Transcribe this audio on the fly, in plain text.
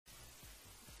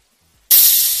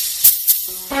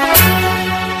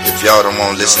y'all don't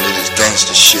want to listen to this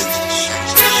gangster shit,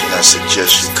 then I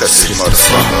suggest you cut this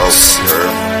motherfucker off, you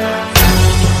heard?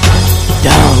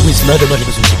 Down with Murder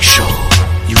Music Show.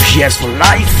 UGS for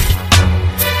life.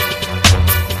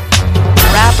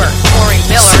 Rapper Corey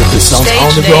Miller, whose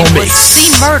stage name was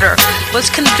C-Murder, was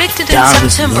convicted in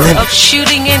September of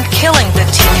shooting and killing the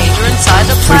teenager inside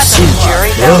the Platinum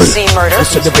Jury found C-Murder,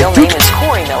 whose real name is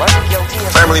Corey Miller, guilty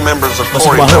of... Family members of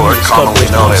Corey Miller, commonly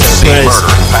known as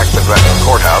C-Murder, packed the Gretna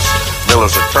courthouse.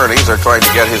 Miller's attorneys are trying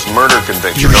to get his murder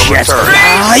conviction overturned.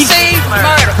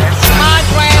 C-Murder. My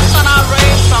grandson I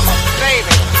raised from a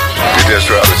baby. We just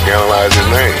tried to scandalize his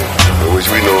name, which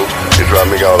we know he tried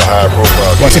to make all the high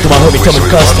profile. Well, I think my homie coming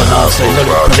custom now, so you know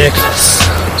the predictions.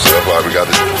 So that's why we got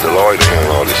the lawyer to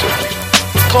handle all this shit.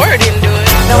 Corey didn't do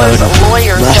it. Miller's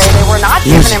lawyers say they were not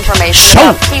given information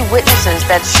about key witnesses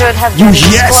that should have been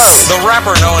disclosed. The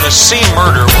rapper known as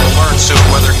C-Murder will learn soon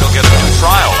whether he'll get a new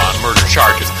trial on murder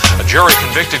charges. A jury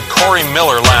convicted Corey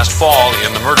Miller last fall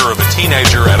in the murder of a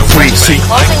teenager at a West Bank.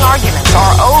 Closing arguments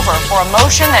are over for a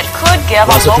motion that could give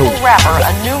a local rapper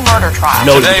a new murder trial.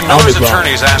 Today, Miller's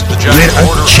attorneys asked the judge to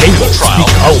order a new trial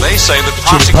because they say the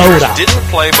prosecutors didn't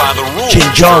play by the rules.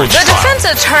 The defense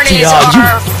attorneys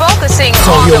are focusing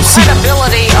on the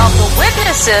credibility of the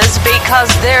witnesses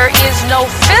because there is no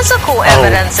physical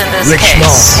evidence in this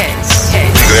case.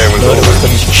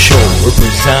 Show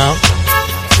represent.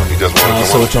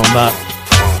 So what you about?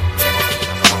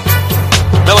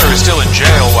 Miller is still in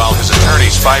jail while his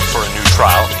attorneys fight for a new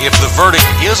trial. If the verdict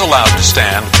is allowed to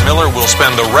stand, Miller will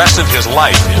spend the rest of his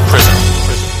life in prison.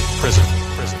 Prison,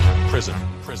 prison, prison,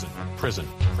 prison, prison,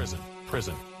 prison,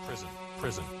 prison, prison,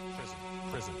 prison, prison,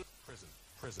 prison, prison,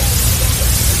 prison.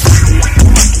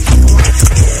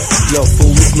 Yo,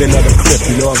 fool, we spin another clip,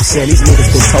 you know what I'm saying? These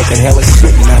niggas been talking hella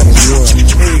shit now in the world.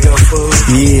 Here you go, fool.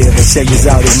 Yeah, but check this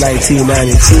out in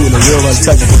 1992, and the real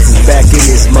Untouchables is back in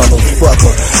this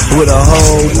motherfucker with a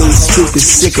whole new stupid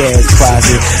sick-ass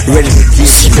posse, ready to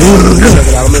get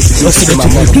I'm introducing to my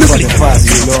motherfucking posse,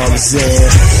 you know what I'm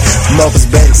saying? Mother's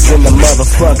Banks in the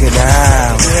motherfucking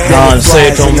house.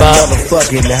 Say it on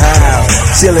motherfucking house.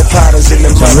 Chillin' Potters in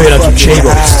the motherfucking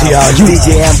house.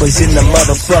 DJ Amber's in the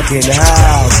motherfucking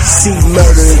house.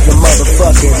 C-Murder is the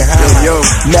motherfucking house.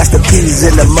 Master P's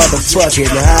in the motherfucking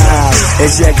house.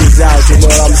 And check this out, you know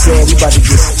what I'm saying? We about to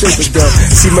get stupid up.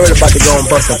 C-Murder about to go and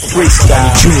bust a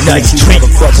freestyle. You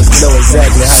motherfuckers know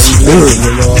exactly how we do it,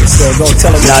 you know what I'm saying? Go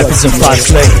tell them what's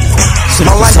up.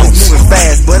 My life is moving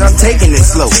fast, but I'm taking it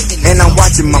slow. And I'm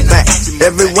watching my back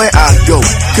everywhere I go.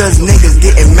 Cause niggas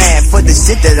getting mad for the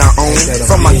shit that I own.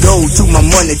 From my gold to my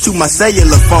money to my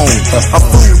cellular phone. A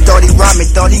fool thought he robbed me,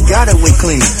 thought he got away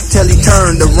clean. Till he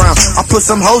turned around, I put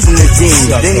some hoes in the jeans.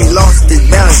 Then he lost his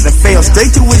balance and fell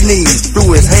straight to his knees. Threw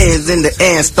his hands in the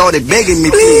air and started begging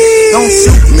me, please don't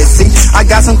shoot me, see, I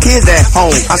got some kids at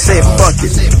home. I said fuck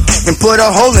it and put a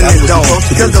hole in the dome.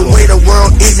 Cause the way the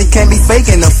world is, it can't be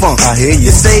faking the funk.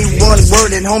 You say one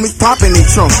word and homies popping in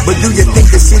trunk. But do you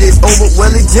think the shit is over?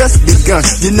 Well, it just begun.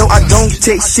 You know I don't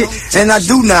take shit and I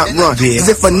do not run. Cause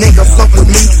if a nigga fuck with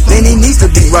me, then he needs to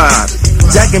be robbed.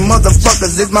 Jacking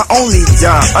motherfuckers is my only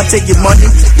job. I take your money,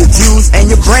 your jewels,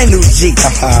 and your brand new Jeep.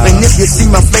 And if you see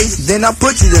my face, then I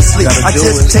put you to sleep. I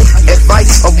just take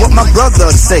advice of what my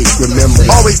brother say. Remember,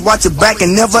 always watch your back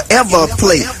and never ever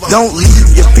play. Don't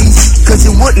leave your piece, cause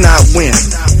you would not win.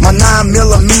 My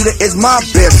 9mm is my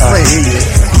best friend. He's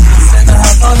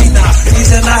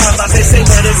in the house, they say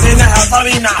that it's in the house,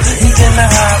 he's in the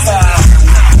house.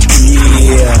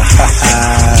 Yeah.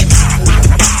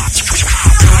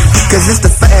 Cause it's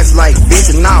the fast life,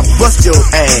 bitch, and I'll bust your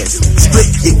ass. Split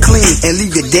you clean and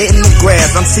leave you dead in the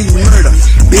grass. I'm C-Murder,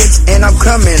 bitch, and I'm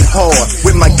coming hard.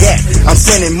 With my gat, I'm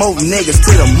sending more niggas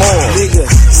to the mall. Niggas,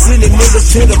 sending niggas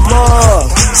to the mall.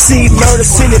 C-Murder,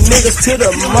 sending niggas to the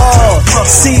mall.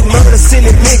 C-Murder,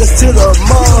 sending niggas to the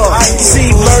mall.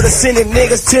 C-Murder, sending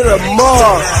niggas to the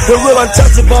mall. The real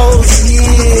Untouchables,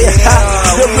 yeah.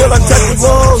 The real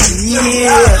Untouchables,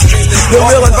 yeah. The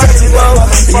real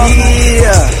Untouchables,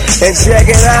 yeah. And check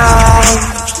it out.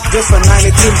 Just for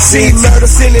 92 cents. C-Murder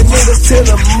sending niggas to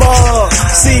the mall.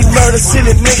 C-Murder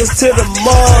sending niggas to the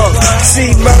mall.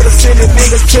 C-Murder sending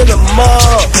niggas to the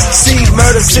mall.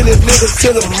 C-Murder sending niggas to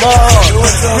the mall.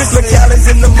 Rich McAllen's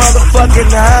in the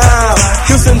motherfucking house.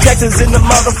 Houston, Texas in the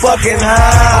motherfucking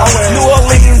house. New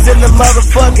Orleans in the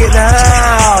motherfucking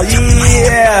house.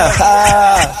 Yeah.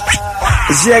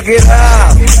 Check it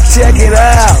out. Check it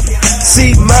out.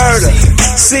 C-Murder.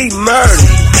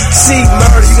 C-Murder.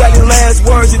 C-Murder, you got your last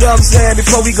words, you know what I'm saying,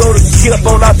 before we go to get up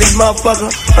on out this motherfucker?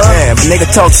 Yeah, if a nigga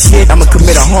talk shit, I'ma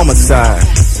commit a homicide.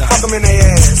 Fuck him in their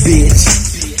ass.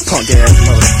 Bitch. Punk ass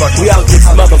motherfucker. We out this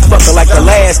motherfucker like the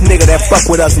last nigga that fucked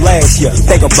with us last year.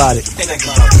 Think about it.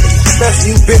 That's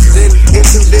you bitches in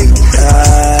too deep.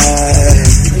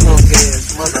 Punk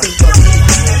ass motherfucker.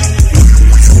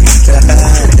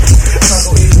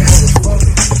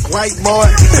 White boy.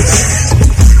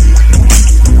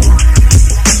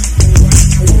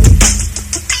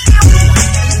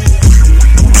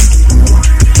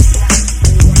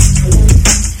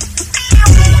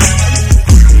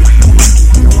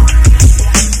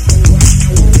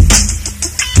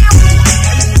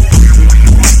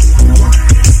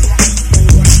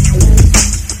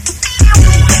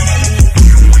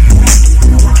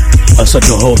 Such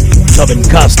a whole job in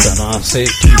Casta, no? Say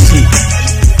TC.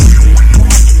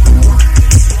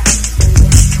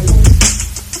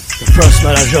 The first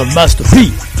manager must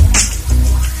be.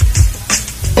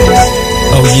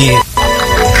 Oh yeah,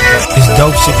 it's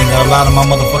dope shit. And a lot of my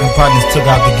motherfucking partners took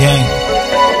out the game.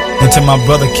 And to my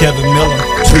brother Kevin Miller,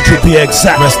 to be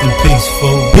exact, rest in peace,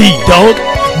 fool. B dog.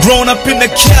 Grown up in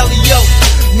the Cali-O,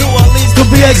 New Orleans to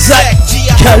be exact.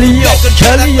 Cali-O.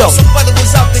 Somebody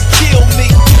was out to kill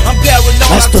me. I'm paranoid,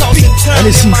 I toss and turn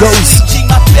in my CG.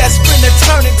 My best friend to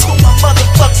turn into my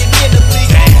motherfucking enemy.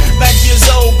 9 years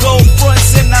old, gold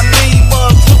fronts and I mean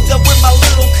mugs. Hooked up with my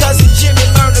little cousin Jimmy,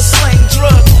 learned to slang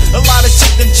drugs. A lot of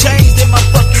shit done changed in my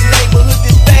fucking neighborhood.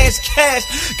 This fast cash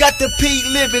got the P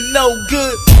living no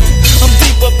good. I'm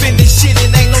deep up in this shit and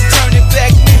ain't no turning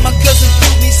back. Me and my cousin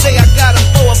threw me, say I got him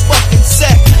for a fucking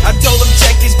sack. I told him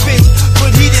check his bitch, but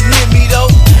he didn't hear me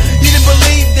though. He didn't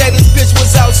believe that his bitch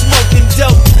was out smoking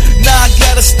dope. Now I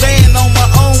gotta stand on my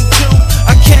own too.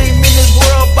 I came in this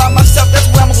world by myself, that's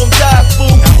where I'm gonna die,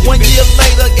 fool. 1 year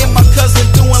later, and my cousin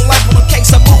doing life on a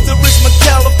case. I moved to Richmond,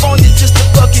 California just to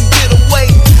fucking get away.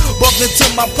 Bumped into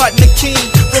my partner King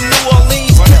from New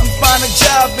Orleans. Couldn't find a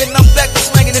job, and I'm back to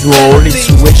slanging it. New Orleans,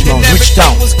 Richmond,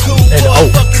 Richtown, and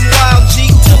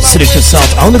Sinixta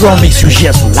Soundz on the ground mix with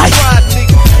Jazz Life.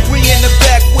 We in the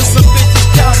back with some bitches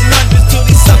counting hundreds till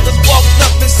these suckers walked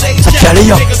up and say,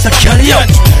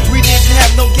 we didn't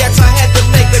have no gas, I had to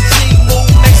make a G move.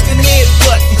 Mexican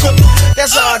headbutt,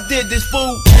 that's how I did this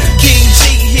fool. King G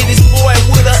hit his boy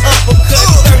with an uppercut.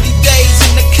 30 days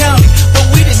in the county, but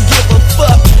we didn't give a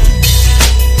fuck.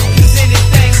 Cause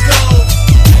anything goes,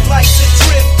 life's a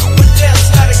trip, but that's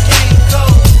how the game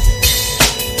goes.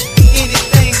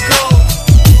 Anything goes,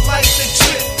 life's a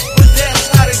trip, but that's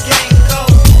how the game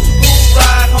goes. Who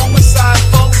ride homicide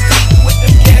 4 deep with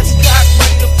them gas cock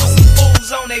ready to put some fools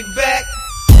on their back?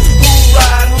 Who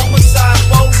ride homicide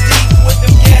 4 deep with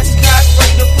them gas cock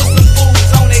ready to put some fools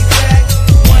on their back?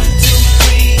 1, 2,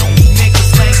 3, niggas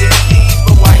slanging keys,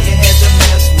 but why you had to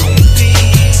mess with me?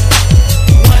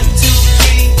 1, 2,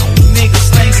 3, niggas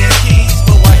slanging keys,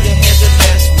 but why you had to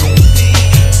mess with me?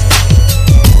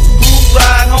 Who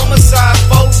ride homicide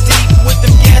 4 deep with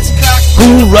them gas cock?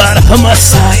 Who ride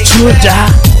homicide to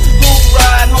die? Who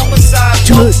ride homicide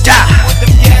to die? With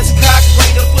them gas cock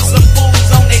ready to put some fools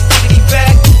on their diggity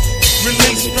back.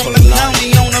 Released from the county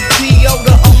on a PO.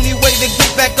 The only way to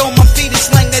get back on my feet is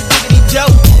slang that diggity dope.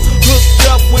 Hooked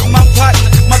up with my partner,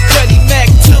 my Cuddy Mac.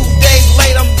 2 days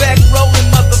later, I'm back rolling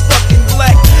motherfucking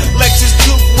black. Lexus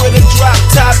coupe with a drop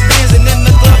top Benz, and in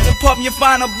the glove department you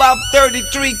find about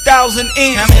 33,000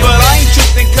 in. But I ain't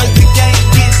tripping cause the game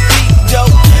gets deep,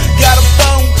 dope. Got a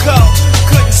phone call,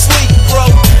 couldn't sleep, bro.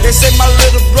 They say my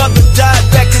little brother died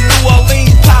back in New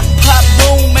Orleans. Pop, pop,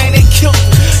 boom, man, they killed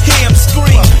him. Hear him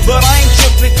scream, but I ain't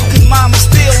tripping cause mama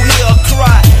still hear her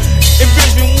cry.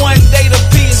 Envision one day the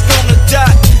B is gonna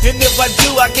die, and if I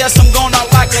do, I guess I'm gonna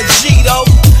like a G though.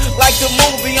 Like the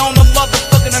movie on the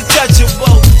motherfucking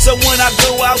Untouchable. So when I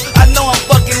go out, I know I'm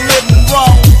fucking living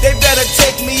wrong. They better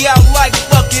take me out like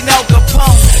fucking Al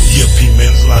Capone. Yeah,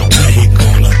 P-Man's like that, he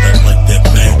going out there like that,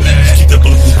 man. Keep the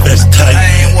bulletproof vest tight. I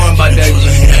ain't worried about that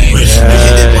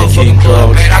King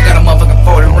Crow. Man, I got a motherfucking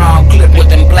 40 round clip with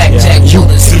them blackjack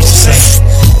shooters.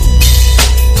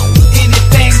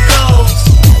 Anything goes,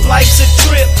 life's a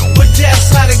trip, but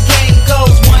that's how the game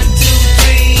goes. 1, 2,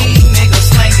 3, niggas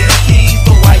slanging keys,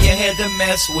 but why you had to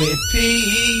mess with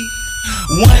P?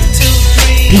 1, 2,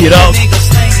 3, P it up. niggas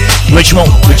slanging keys, Richmond,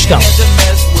 but why Richtown. you had to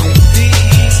mess with P?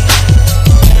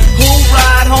 Who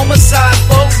ride homicide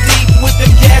 4 deep with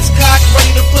them gas cock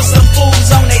ready to put some fools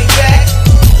on their back?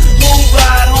 Who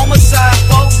ride homicide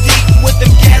 4 deep with them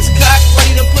gas cock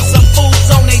ready to put some fools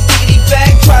on their diggity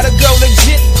back? Try to go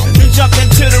legit, then jump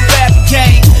into the rap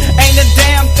game. Ain't a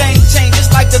damn thing changed, just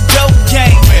like the dope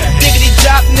game. Diggity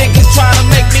drop niggas trying to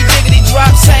make me diggity drop.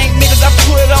 Same niggas I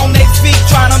put on their feet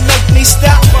trying to make me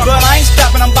stop. But I ain't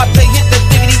stopping, I'm about to hit the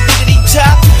diggity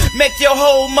top. Make your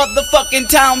whole whole motherfucking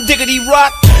town diggity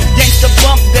rock. Gangsta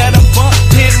bump that a bump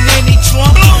in any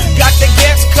trunk. Got the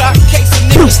gas cock, case of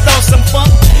niggas stole some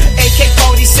funk.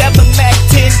 AK-47, Mac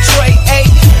 10, Trey 8.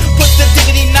 Put the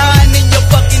diggity 9 in your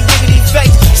fucking diggity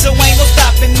face. So ain't no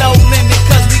stopping, no limit,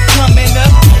 cause we coming up.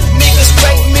 Niggas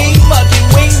straight me, mugging,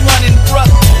 we ain't running bruh.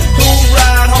 Who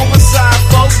ride, homicide,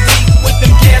 4 deep with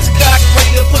them gas cock,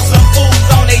 ready to put some fools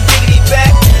on they diggity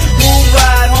back. Who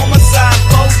ride, homicide,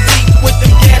 4 deep with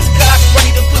them gas cock,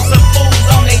 ready to put some fools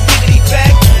on they diggity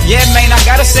back. Yeah, man, I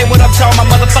gotta say what up to all my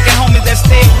motherfucking homies that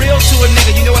stay real to a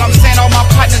nigga. You know what I'm saying? All my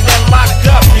partners that locked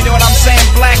up. You know what I'm saying?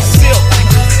 Black Silk.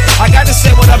 I got to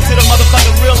say what up to the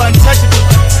motherfucking real untouchable.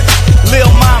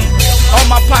 Lil Mama. All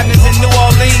my partners in New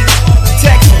Orleans,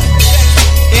 Texas.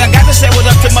 Yeah, I got to say what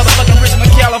up to motherfucking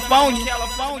Richmond, California.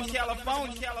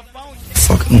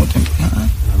 Fucking with them.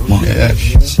 Yeah.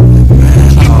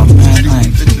 Oh, man, I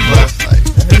ain't doing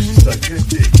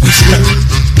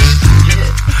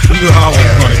You always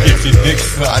want to get your dick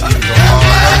sucked.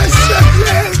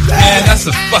 Man, that's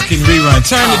a fucking rerun.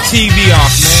 Turn the TV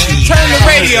off, man. Turn the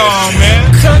radio on,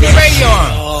 man. Turn the radio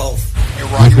on.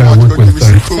 You gotta work with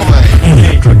 30.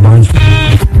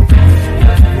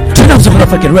 Turn up the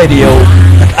motherfucking radio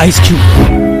like Ice Cube.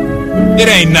 It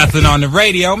ain't nothing on the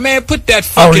radio, man. Put that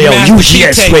fucking only on Master P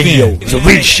UGS tape radio. in. It's a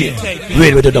real shit.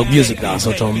 Real with the dog music now.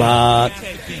 So talking about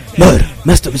Murder,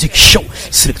 Master Music Show.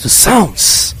 Select the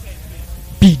sounds.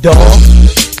 B-Dog.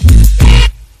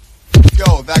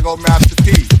 Yo, that go Master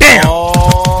P. Damn.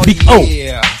 Oh, Big O.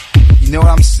 yeah. You know what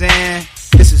I'm saying?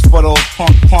 This is for those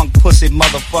punk pussy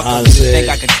motherfuckers that think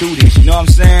I can do this. You know what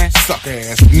I'm saying? Suck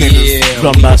ass niggas. Yeah.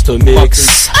 Grandmaster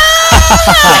Mix.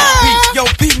 Yo,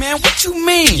 P, man, what you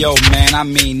mean? Yo, man, I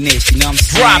mean this. You know what I'm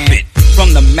saying? Drop it.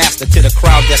 From the master to the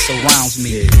crowd that surrounds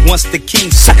me. Once the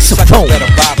king saxophone, better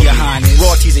bother your highness.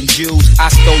 Royalties and Jews, I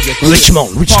stole your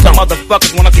Richmond, Punk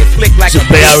motherfuckers wanna get flicked like a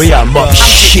area, mother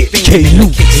shit.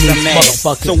 KU.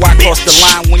 So why cross the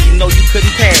line when you know you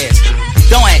couldn't pass?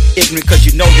 Don't act ignorant cause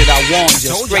you know that I warned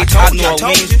you. Straight out New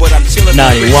Orleans, but I'm chillin'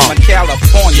 in Richmond,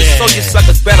 California. So you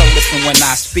suckers better listen when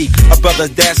I speak. A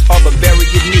brother that's harbor very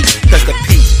unique. Cause the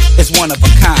P is one of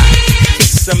a kind.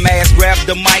 Kick some ass, grab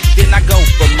the mic, then I go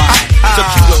for mine. So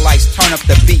cue the lights, turn up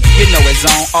the beat, you know it's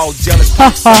on. All jealous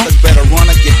suckers better run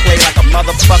or get played like a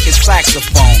motherfucking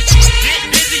saxophone.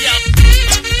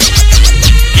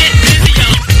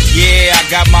 Yeah, I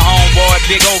got my homeboy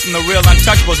Big O from the Real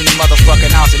Untouchables in the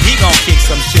motherfucking house, and he gon' kick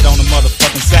some shit on the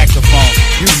motherfucking saxophone.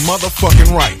 You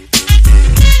motherfucking right.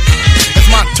 It's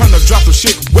my turn to drop some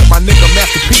shit with my nigga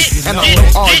Master P. And I know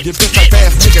all you bitch like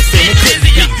ass niggas saying it couldn't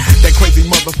be that crazy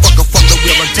motherfucker from the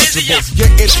Real Untouchables.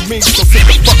 Yeah, it's me, so sit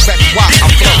the fuck back while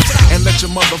I flow. And let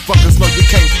your motherfuckers know you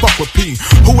can't fuck with P.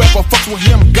 Whoever fucks with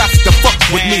him got to fuck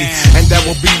with me. And that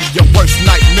will be your worst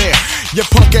nightmare. Your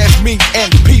punk ass me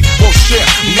and P will share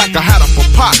like a hat up a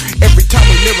pot. Every time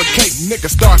we lyricate,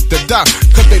 niggas start to die.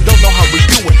 Cause they don't know how we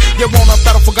do it. You wanna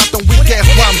battle, forgot them weak ass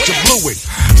rhymes, you blew it.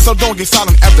 So don't get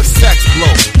silent after sax blow.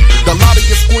 The louder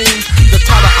you scream, the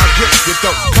tighter I grip you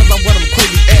though. Cause I'm one of them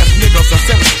crazy ass niggas on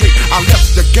 7th Street. I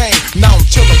left the game, now I'm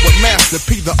chillin' with Master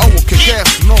P. The O will kick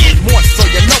ass no remorse, so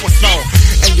you know it's on.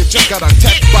 And you just got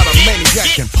attacked by the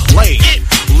maniac and played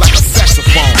like a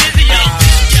saxophone.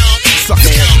 Suck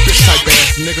ass, bitch type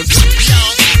ass niggas.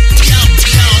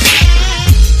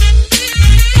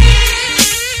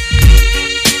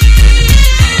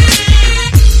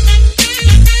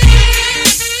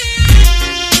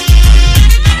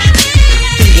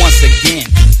 Once again,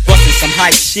 busting some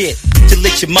hype shit to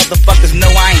let your motherfuckers know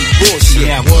I ain't bullshit.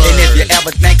 Yeah, and if you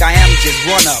ever think I am, just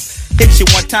run up. Hit you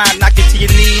one time, knock you to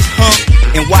your knees,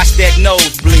 and watch that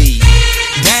nose bleed.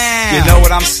 Damn. You know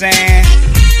what I'm saying?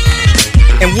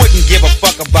 And wouldn't give a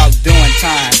fuck about doing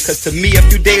time. Cause to me, a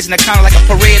few days in the counter like a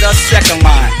parade or second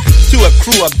line. To a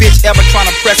crew, a bitch ever trying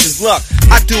to press his luck.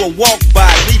 I do a walk by,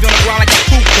 leave you on the ground like a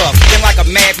poop cup. Then like a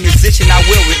mad musician, I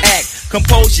will react.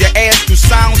 Compose your ass through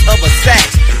sounds of a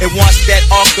sax. And once that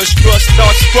orchestra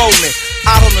starts strolling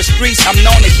out on the streets, I'm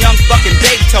known as young fucking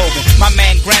Beethoven. My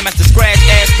man Grandmaster Scratch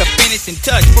adds the finishing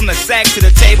touch. From the sax to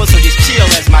the table, so just chill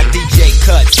as my DJ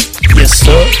cuts. Yes,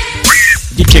 sir.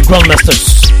 DJ Grandmaster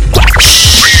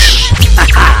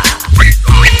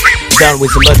down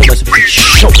with the Murder Master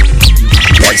Show.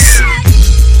 Yes.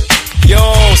 Yo,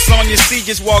 Sonya C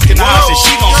just walked in the house and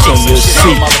she gon' kick some shit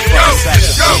on motherfucking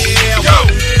saxophone.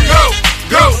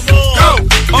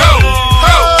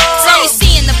 So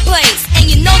in the place, and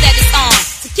you know that it's on.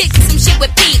 To kick some shit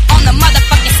with Pete on the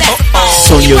motherfucking saxophone.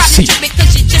 Sonya C.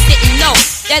 Because you just didn't know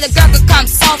that a girl could come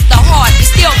soft or hard and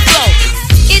still flow.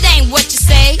 It ain't what you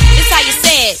say, it's how you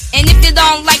say it. And if you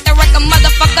don't like the record,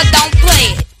 motherfucker, don't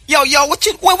play it. Yo, yo, what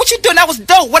you doing? That was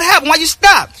dope. What happened? Why you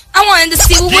stopped? I wanted to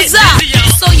see what was up.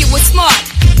 So you were smart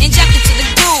and jumped into the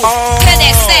groove. Hear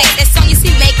that say, that song you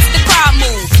see makes the crowd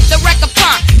move. The record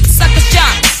pump, suckers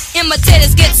jump,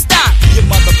 imitators get stomped. You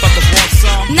motherfuckers want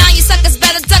some? Now you suckers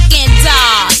better duck and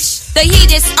dodge. The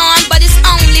heat is on, but it's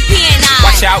only P&I.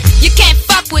 Watch out. You can't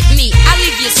fuck with me, I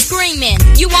leave you screaming.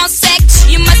 You want sex?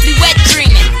 You must be wet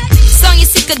dreaming. Song you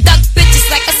see conduct bitches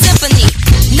like a symphony.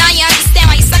 Now you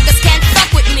understand why you suckers can't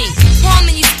fuck with me.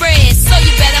 Harmony spreads, so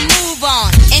you better move on.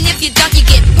 And if you don't, you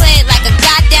get played like a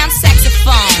goddamn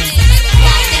saxophone.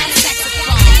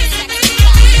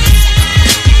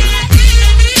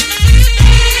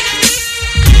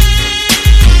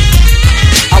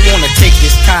 I wanna take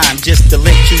this time just to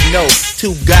let you know,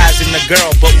 2 guys and a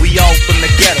girl, but we all from the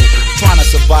ghetto, trying to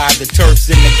survive the turfs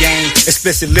in the game.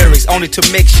 Explicit lyrics only to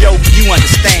make sure you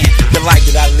understand. The life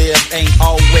that I live ain't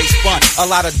always fun. A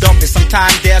lot of dope and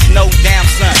sometimes there's no damn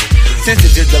sun. Since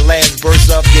this is the last verse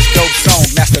of this dope song,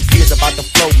 Master P is about to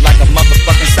float like a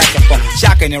motherfucking saxophone,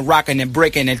 shocking and rocking and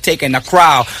breaking and taking a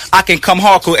crowd. I can come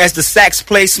hardcore as the sax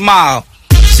play smile.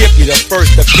 Ship you the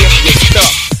first, the fifth, you're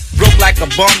stuck. Broke like a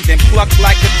bum, then plucked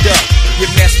like a duck. You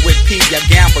mess with P, you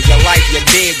gamble, your life, you're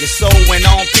dead. Your soul went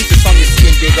on pieces on your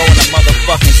skin, big on a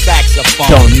motherfucking saxophone.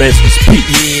 Don't mess with P.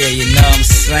 Yeah, you know what I'm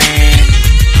saying?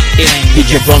 It ain't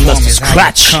DJ Brum does the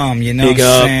scratch. Come, you know Big what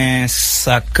up. I'm saying?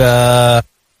 Sucker.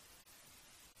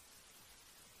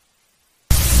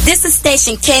 This is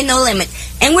station K No Limit,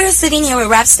 and we're sitting here with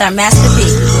rap star Master P.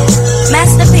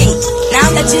 Master P,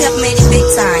 now that you have made it big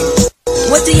time,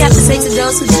 what do you have to say to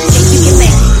those who didn't think you can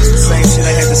make it? Same shit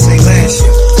I had to say last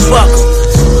year. Welcome.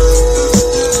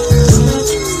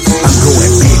 I'm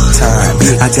going big time.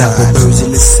 I got more birds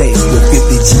in the safe with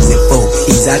 50 G's and 4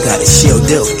 keys. I got a shield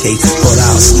up case, but I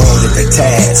was small at the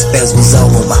task. Fez was all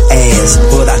on my ass,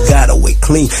 but I got away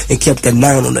clean and kept the 9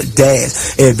 on the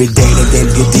dash. Every day the game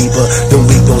get deeper, the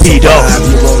week goes alive.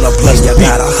 You wanna play, you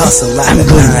gotta hustle like I'm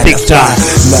going big time.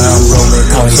 Now I'm rolling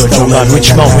on So John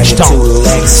Rich Town.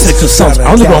 Sinixta Soundz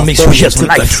Underground Mix for just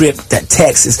took life. a trip that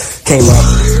Texas came up.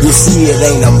 You see, it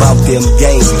ain't about them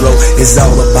games, bro. It's all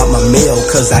about my meal,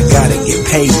 cause I gotta get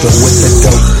paid, bro. With the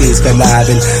dope is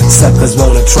conniving. Suckers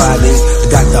wanna try me.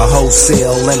 Got the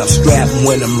wholesale and I'm strapped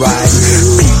when I'm riding.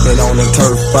 Peeping on the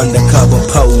turf, undercover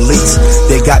police.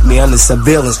 They got me under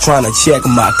surveillance trying to check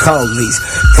my colleagues.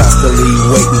 Constantly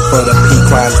waiting for the P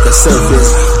crimes to surface.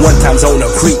 One time's on the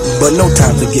creek, but no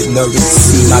time to get nervous.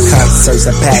 See my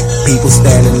concerts are packed, people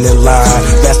standing in line.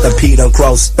 Master P done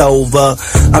crossed over.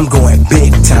 I'm going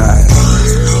big time.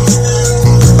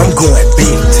 I'm going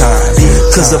big time.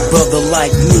 Cause a brother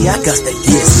like me, I got to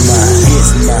get mine.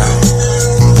 It's mine.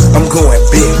 I'm going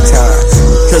big time.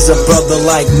 Cause a brother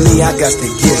like me, I got to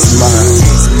get mine.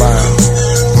 It's mine.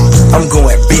 I'm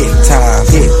going big time.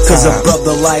 Cause a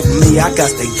brother like me, I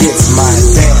got to get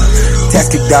mine. Damn. Tax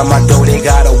kick down my door, they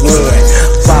got a warrant.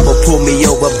 Father pulled me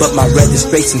over, but my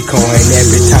registration coin.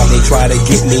 Every time they try to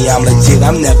get me, I'm legit,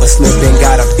 I'm never slipping.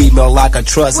 Got a female like a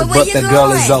trust, but the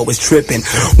girl is always tripping.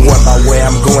 One by where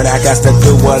I'm going, I got to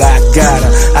do what I gotta.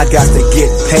 I got to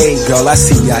get paid, girl, I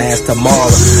see your ass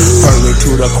tomorrow. Hurry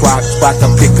to the crock spot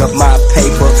to pick up my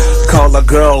paper. Call a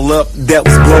girl up that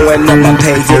was blowing up my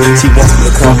pages. She wants me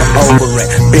to come over it,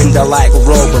 bend her like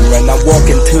rubber. And I'm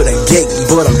walking to the gate,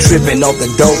 but I'm tripping off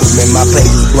the Doberman. My place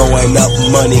is blowing up,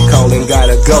 money calling,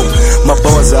 gotta go. My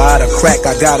boys are out of crack,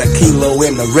 I got a kilo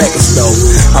in the record store.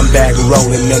 I'm back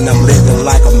rolling and I'm living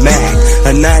like a Mac.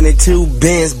 A 92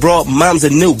 Benz brought mom's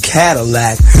a new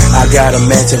Cadillac. I got a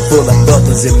mansion full of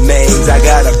brothers and maids. I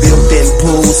got a built-in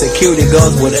pool, security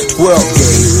guards with a 12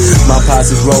 gauge. My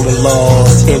posse's rolling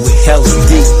large and we hella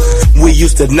deep. We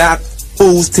used to knock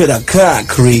fools to the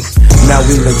concrete. Now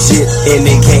we legit and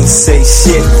they can't say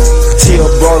shit. Till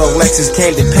brought a Lexus,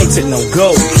 can't depict it, no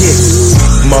gold kicks.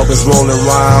 Mothers rolling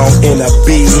around in a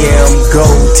BM,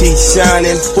 gold teeth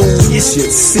shining, fool, you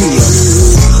should see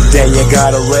 'em. Then you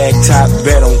got a rag top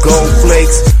bet on gold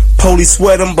flakes. Police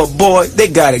sweat 'em, but boy, they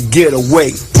gotta get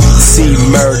away. See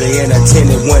murder in a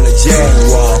tenant when a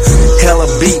Jaguar. Hella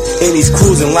beat and he's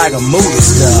cruising like a movie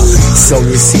star. So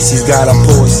you see she's got a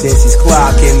Porsche and she's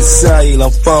clocking the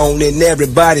cellular phone and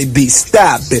everybody be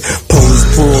stopping. Police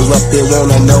pull up, they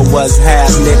wanna know what's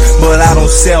happening. But I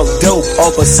don't sell dope,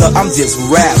 officer, I'm just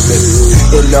rapping.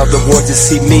 In other words, you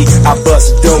see me, I bust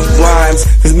dope rhymes.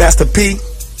 Cause Master P,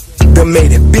 they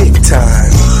made it big time.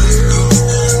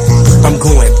 I'm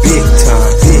going big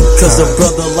time. Cause a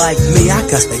brother like me, I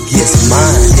got to get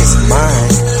mine. It's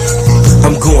mine.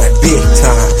 I'm going big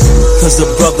time. Cause a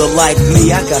brother like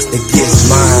me, I got to get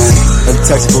mine.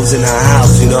 Untouchables in the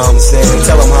house, you know what I'm saying?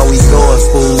 Tell them how we going,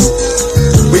 fool.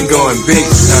 We going big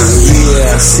time.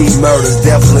 Yeah, C Murder's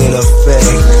definitely in effect.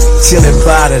 Chillin'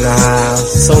 Pot in the house.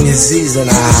 Sonya Z's in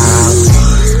the house.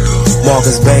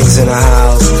 Marcus Banks in the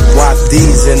house. Wap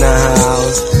D's in the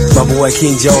house. My boy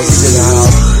King Jones is in the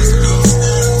house.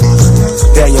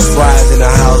 Daniel Fry's in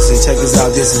the house. And check this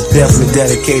out, this is definitely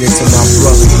dedicated to my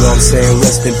brother, you know what I'm saying?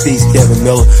 Rest in peace, Kevin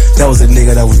Miller. That was a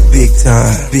nigga that was big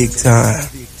time, big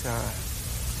time.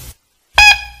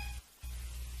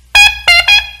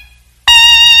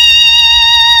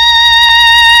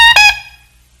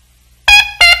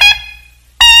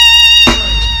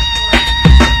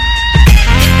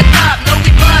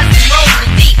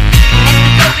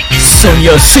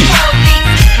 Sonya C.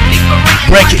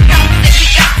 Break it.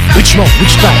 Which one?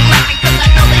 Which time?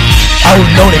 All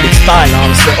No Limit style,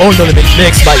 honestly. All No Limit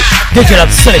mix by Dick It Up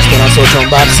Sinixta, so John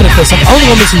Bob. Sinixta, some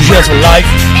other mix in US for life.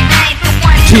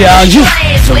 TRU.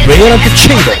 So bring it up the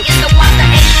chamber.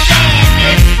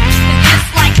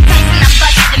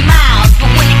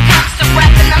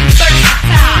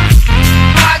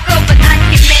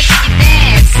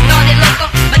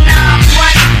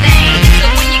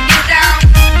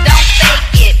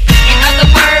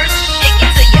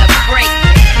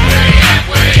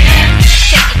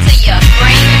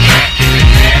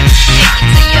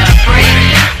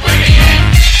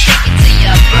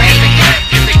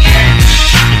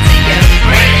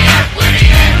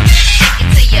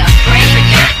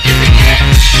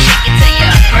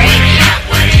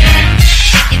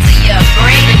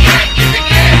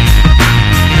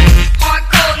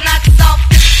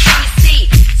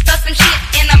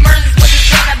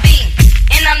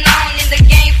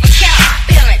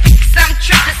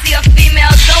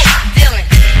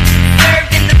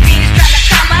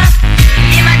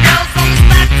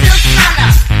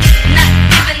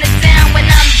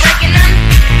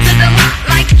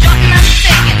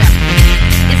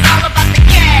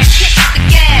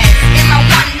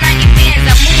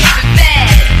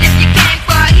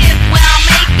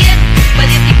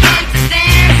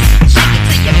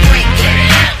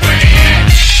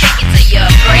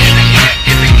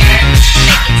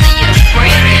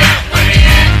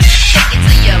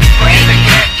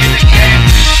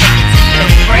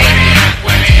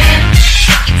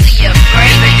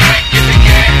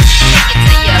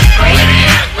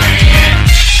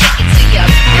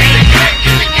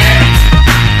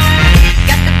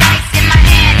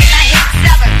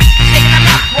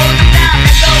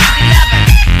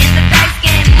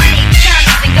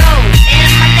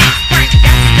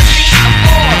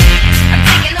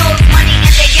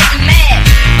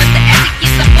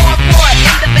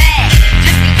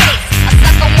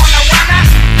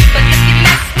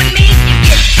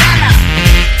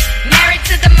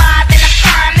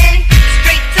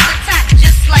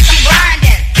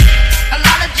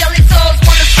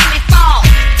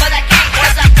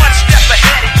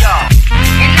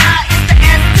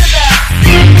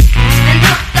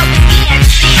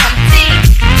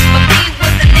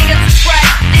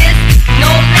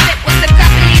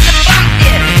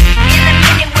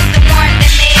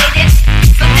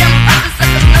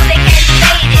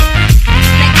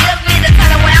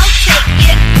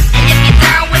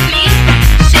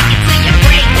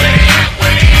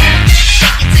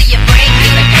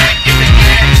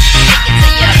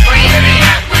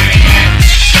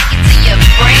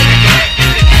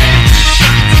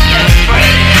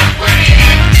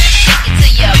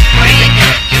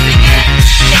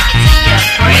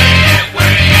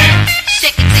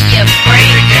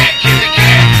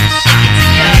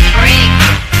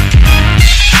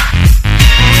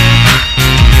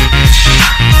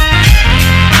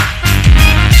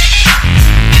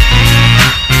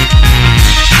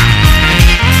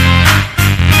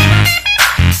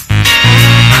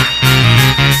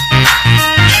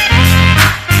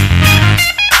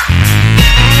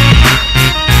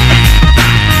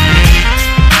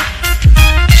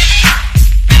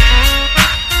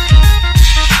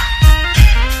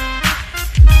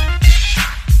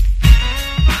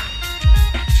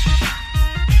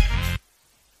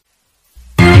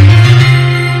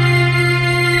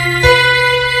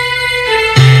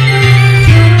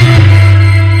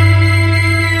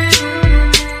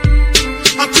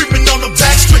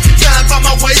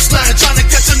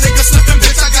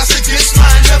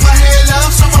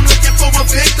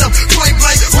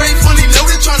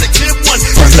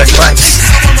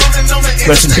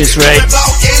 Rest in peace, Ray.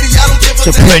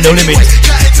 So pray No Limit.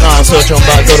 Search on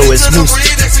back, go to his moose.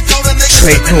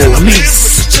 Trade no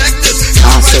lease.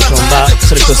 Search on back.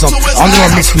 Select the song. On the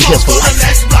one mix we hear for life.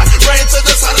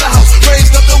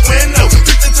 Raised up the window,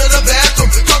 picked into the bathroom.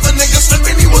 Caught the nigga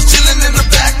slipping, he was chilling in the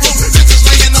back room. Bitches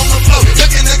laying on the floor,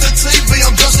 looking at the TV.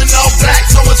 I'm dressed in all black,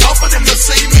 so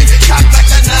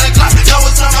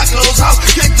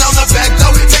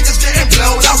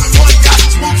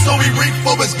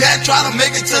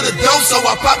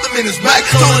in his back.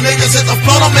 Told the niggas hit the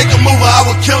floor, don't make a move or I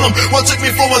will kill him. One took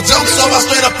me for a joke, so I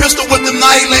straight a pistol with the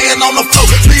knife laying on the floor.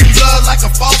 Bleeding blood like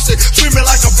a faucet, screaming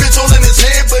like a bitch holding his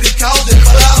head, but he called it.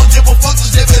 But I don't give a fuck,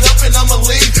 just give it up and I'ma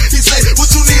leave. He say, what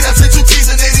you need? I said 2 keys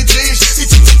and 80 G's. He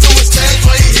took me through his cash,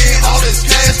 but he hid all his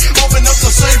cash. Open up the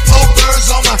safe, 4 birds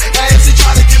on my ass. He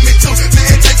tried to give me 2,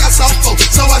 man, take us off,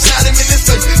 so I shot him in his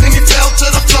face, then he fell to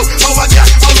the floor. Oh, I got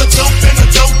all the dope and the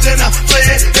dope, then I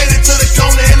fled, headed to the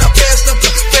corner and I passed up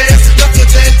the fence. Left the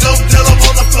dead dope dealer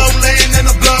on the floor, laying in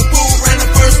the blood pool. Ran the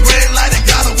first red light and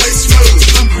got away smooth.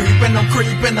 I'm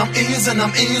creeping, I'm easing,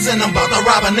 I'm about to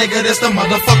rob a nigga. This the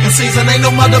motherfucking season. Ain't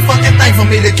no motherfucking thing for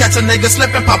me to catch a nigga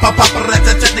slipping. Pop,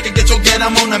 rat-tat-tat, nigga, get your get,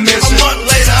 I'm on a mission. A month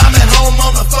later, I'm at home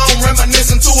on the phone,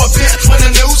 reminiscing to a bitch. When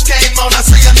the news came on, I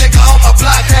see a nigga on my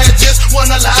block had just won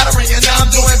a lottery, and now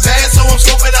I'm doing bad, so I'm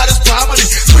scoping out his property.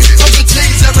 300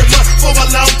 G's every month for a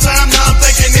long time. Now I'm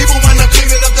thinking even when I'm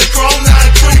cleaning up the chrome 9.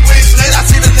 3 weeks later, I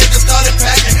see the nigga started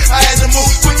packing. I had to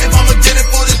move quick if I'ma get it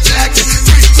for the jacket.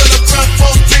 3 to the front,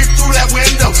 4 deep through that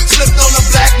window. Slipped on the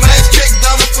black mask, kicked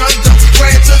down the front door.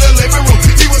 Ran to the living room,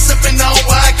 he was sipping on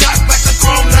wine. Cocked back the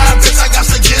chrome 9, bitch, I got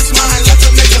to get mine. Left a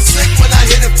nigga sick when I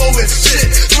hit it for his shit.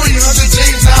 300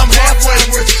 G's, now I'm halfway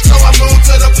rich. So I moved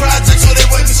to the project so they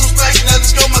wouldn't suspect. I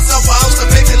just go myself a house to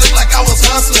make it look like I was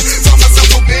hustling. Bought myself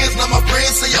a Benz, now my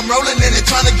friends see I'm rolling in it,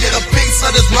 trying to get a piece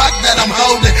of this rock that I'm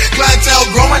holding. Clientele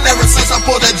growing ever since I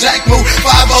pulled that jack move.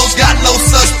 5-0's got no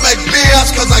suspect bills,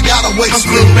 cause I got away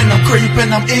smooth. I'm creeping,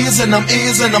 I'm easing, I'm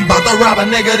about to rob a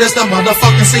nigga. This the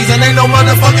motherfucking season. Ain't no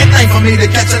motherfucking thing for me to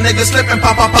catch a nigga slipping.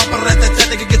 Pop, rat-tat-tat,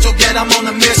 nigga, get your get, I'm on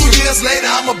a mission. 2 years later,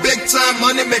 I'm a big time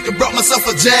money maker. Brought myself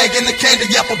a Jag in the candy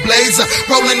apple blazer.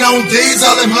 Rolling on D's,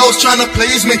 all them hoes trying to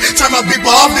please me. Turn my people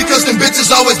off because them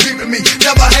bitches always beeping me.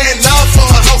 Never had love for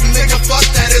a hoe, nigga, fuck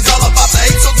that. It's all about the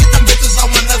hate, so get them bitches on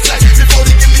my nutsack. Before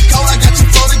they get me cold, I got you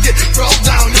for to get rolled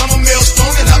down. I'm a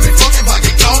millstone and I be fucking if I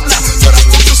get cold now. But I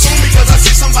won't assume because I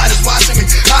see somebody's watching me.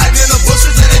 Hiding in the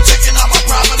bushes and they checking out my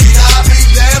property. Now I be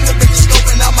damn, the bitches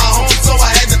scoping out my home, so I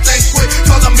had to think quick.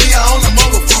 Calling me on the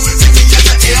mobile phone, see me at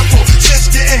the airport.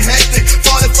 Shit's getting hectic.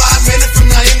 45 minutes from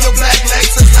now in the black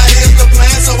Lexus. Now here's the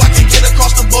plan so I can get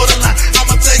across the borderline.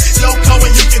 I'ma take your car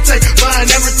and you can take mine.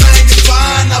 Everything is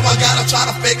fine. Now I gotta try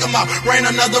to fake them out. Ran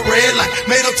another red light,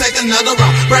 made her take another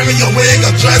round. Bring me a wig,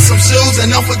 a dress, some shoes,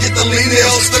 and don't forget the lean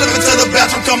heels. Slip into the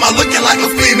bathroom, come out looking like a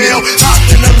female.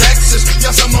 Hopped in the Lexus,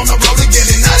 yes I'm on the road again,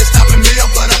 and now they stopping me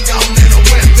up, but I'm gone in the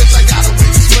wind. Bitch, I gotta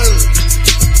wait smooth.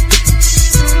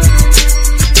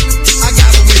 I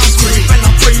gotta wait smooth.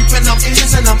 I'm creeping, I'm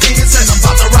easing, I'm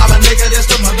about to rob a nigga. This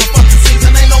the motherfucking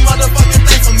season. Ain't no motherfucking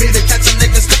thing for me to catch a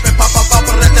nigga slipping. Pop,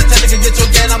 rat-tat-tat, nigga, get your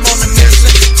get, I'm on a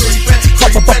mission. Creeping,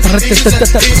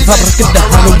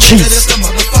 Hello, cheese.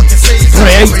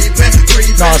 Pray.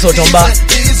 Now, so jump back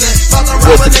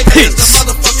with the pits.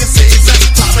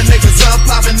 Popping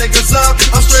niggas up.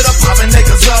 I'm straight up popping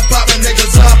niggas up.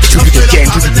 To the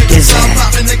game, to the gizem.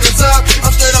 Popping niggas up.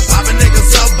 I'm straight up popping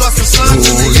niggas up. Busting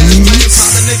slugs in the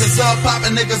ass.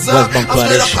 Popping niggas up. I'm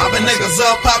straight up popping niggas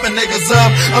up.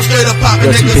 I'm straight up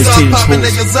popping niggas up.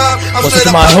 I'm straight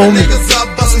up popping niggas up.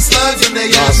 Busting slugs in the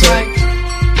ass.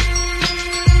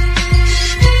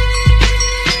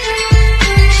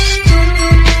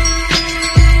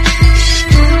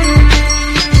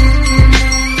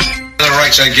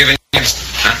 I'm giving you,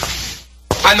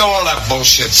 I know all that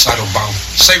bullshit, Saddlebound.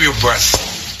 Save your breath.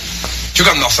 You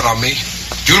got nothing on me.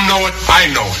 You know it,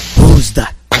 I know it. Who's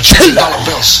that? I'm chasing dollar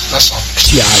bills, that's all.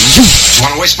 Yeah, you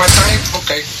wanna waste my time?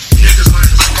 Okay.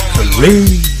 Ray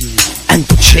and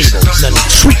the Chables and the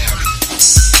tree.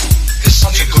 It's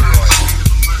such a good lawyer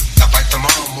that by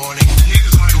tomorrow morning you're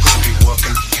gonna be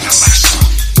working in Alaska.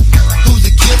 Who's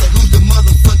the killer? Who's the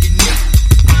motherfucking nigga?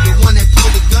 The one that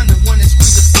pulled the gun, the one that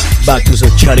squeezed the back to the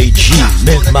Charlie G,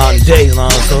 Mint Monday, now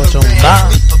so jump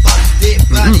back.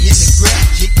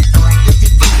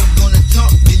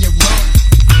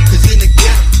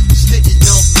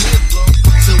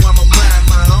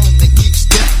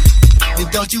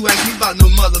 Don't you ask me about no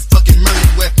motherfucking murder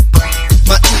weapon.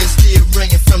 My ears still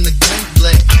ringing from the gun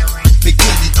blast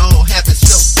because it all happened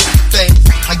so fast.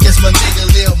 I guess my nigga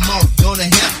Lil Mark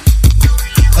gonna have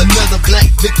another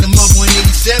black victim of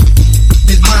 187.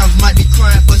 His moms might be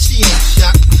crying, but she ain't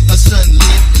shocked. Her son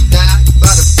lived and died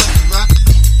by the fucking rock,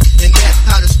 and that's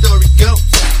how the story goes.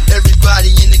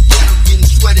 Everybody in the ghetto getting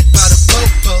sweated by the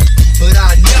popo, but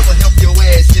I never help your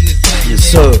ass in the thing. Yes,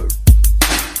 sir.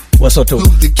 What's up to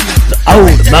the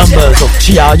old members of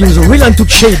TRU's Real and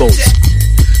Chables?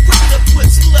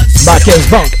 Marquez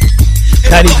Bank,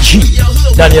 Patty G,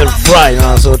 Daniel Fry,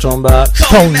 so jump back,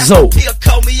 Soundz.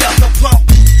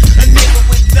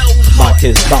 back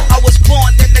is bound. I was born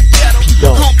in the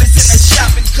ghetto, homeless in a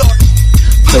shopping cart.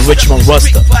 The Richmond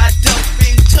Rasta.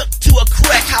 Took to a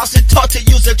crack house and taught to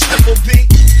use a triple B.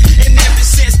 And ever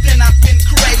since then I've been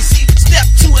crazy. Step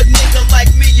to a nigga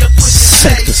like me, you're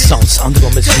pushing Sinixta Soundz,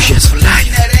 underground messages for life.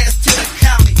 That ass to the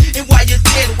county. And while you're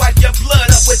dead, wipe your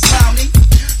blood up with Bounty.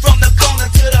 From the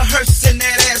corner to the hearse in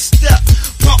that ass step.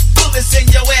 Pump bullets in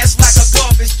your ass like a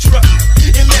garbage truck.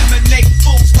 Eliminate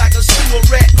fools like a sewer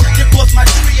rat. Divorce my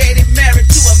 380 married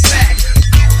to a Mac.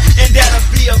 And that'll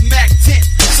be a Mac 10.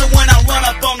 So when I run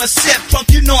up on the set,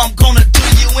 punk, you know I'm gonna do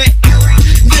you in.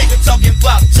 Nigga talking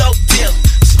about dope deal.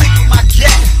 Speak with my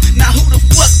gat. Now who the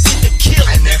fuck did the kill?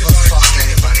 I never fucked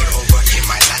anybody over in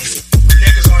my life.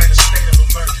 Niggas are in a state of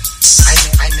emergency.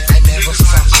 I never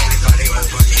fucked anybody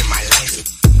over in my life.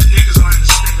 Niggas are in a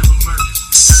state of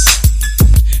emergency.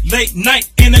 Late night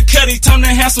in the cutty, time to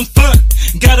have some fun.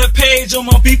 Got a page on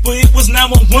my people, it was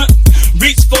 911.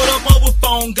 Reach for the mobile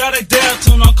phone, got a dial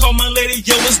tone. I call my lady,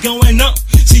 yo, what's going on?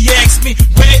 She asked me,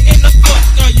 where in the fuck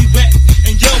are you at?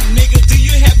 And yo, nigga, do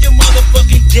you have your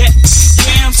motherfucking gat?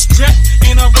 Yeah, I'm strapped,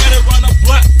 and I'm right around the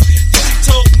block. Then she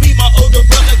told me my older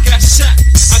brother got shot.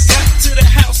 I got to the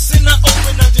house and I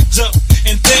opened up the door,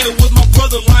 and there was my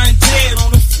brother lying dead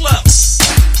on the floor.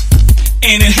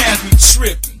 And it had me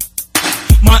tripping.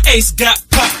 My ace got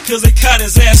popped cause they caught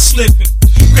his ass slipping.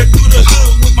 Crept through the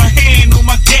hood with my hand on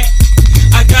my gat.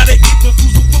 I gotta get the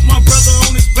fools who put my brother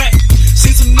on his back.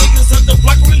 Seen some niggas up the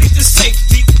block release the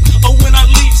safety. Oh, when I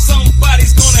leave,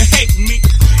 somebody's gonna hate me.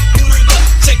 Put it up,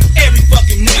 check every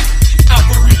fucking nigga. Out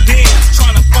for revenge,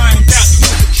 trying to find out who's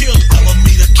the killer.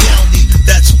 Alameda County,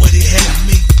 that's where they had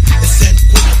me. And sent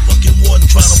with a fucking warden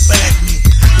trying to bag me.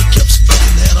 He kept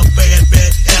speaking, had a bad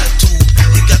attitude.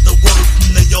 He got the word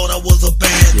from the yard, I was a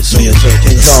bad dude.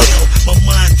 My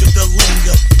mind tripped the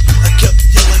linger. I kept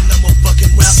yelling, I'm a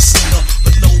fucking rap singer.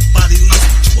 But nobody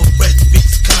listened to a red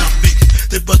fixed convict.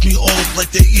 They bust me off like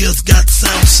their ears got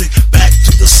sound sick. Back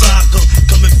to the saga,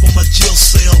 coming from my jail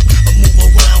cell. I move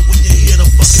around when you hear the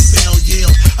fucking bell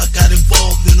yell. I got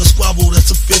involved in a squabble, that's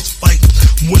a fist fight.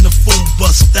 When the fool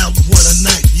bust out, what a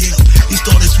night, yeah. He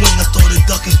started swinging, I started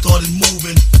ducking, started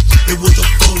moving. It was a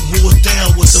fool who was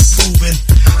down with the proving.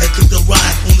 I took the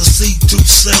ride on the C2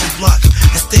 cell block.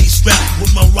 I stayed strapped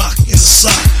with my rock in the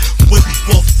sock, waiting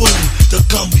for a fool to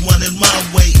come running my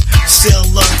way. Sell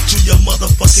up to your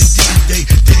motherfucking D-Day.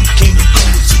 Then came the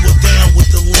goons who were down with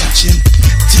the lynching.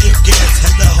 Tear gas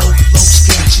had the whole flow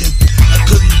sketching. I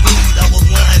couldn't breathe, I was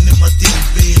lying in my deep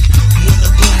bed. When the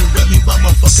goon grabbed me by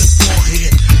my fucking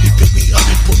forehead, he picked me up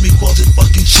and put me across his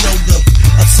fucking shoulder.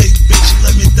 I say, bitch,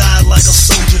 let me die like a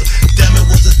soldier. Damn, it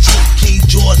was a trick, King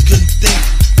George couldn't think.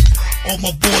 All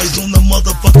my boys on the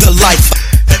motherfucking the life.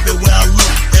 Everywhere I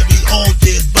look, all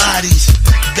dead bodies.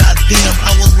 Goddamn,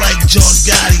 I was like John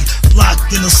Gotti,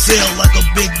 locked in a cell like a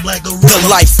big black gorilla. The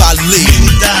life I live.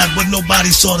 Many died, but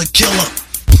nobody saw the killer.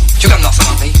 You got nothing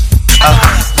on me.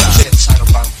 Shit,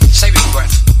 Saddlebound. Save your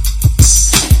breath.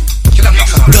 You got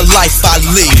nothing on me. The life I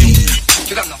live.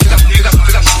 You got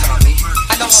nothing on me.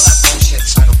 I know all that bullshit,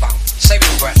 Saddlebound. Save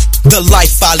your breath. The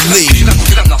life I live.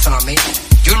 You got nothing on me.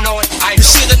 You know it, I know. You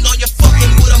should've known you're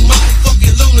fucking with a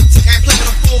motherfucking lunatic. I ain't playing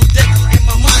a full deck, and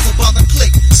my mind's about to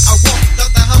click. I walked out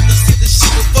the house to see the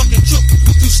shit was fucking true.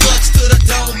 2 slugs to the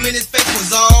dome, and his face was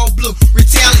all blue.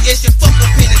 Retaliation, fuck the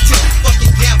penitentiary,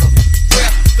 fucking gamble. Grab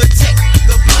the tech,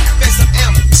 the blunt, and some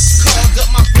ammo. Called up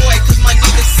my boy, cause my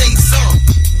niggas say some.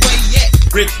 Where he at?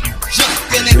 Rip. Jump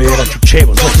in and roll.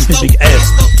 Rolling big ass.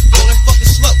 Rolling fucking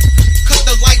slow. Cut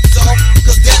the lights off,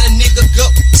 cause that a nigga go.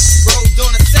 Rolled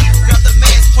on a set, grab the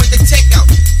mask, point the tech out.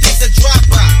 Things a drop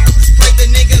out, spray the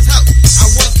nigga's house. I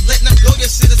was letting them go, you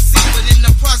should've seen, but in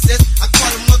the process, I caught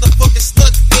a motherfucking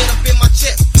slug head up in my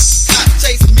chest. Cop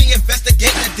chased me,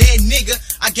 investigating a dead nigga.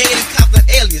 I gave the cop an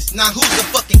alias, now who's the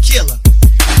fucking killer?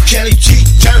 Kelly G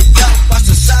turned out by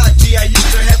society. I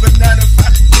used to have a 9 to 5,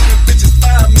 giving bitches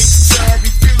find me. So I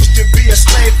refused to be a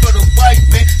slave for the white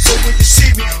man. So when you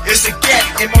see me,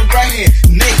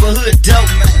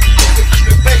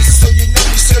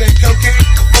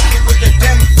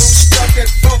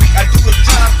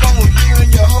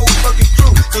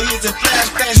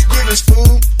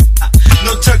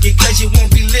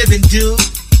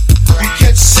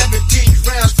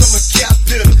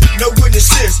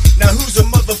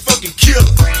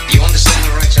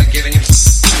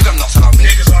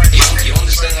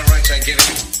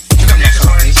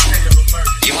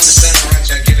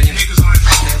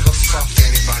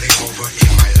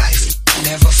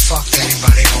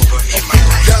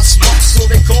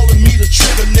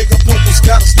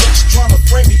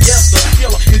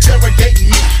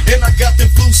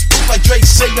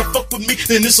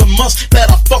 then it's a must that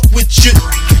I fuck with you.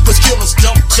 Cause killers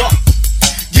don't talk.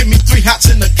 Give me 3 hots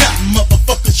in the cotton,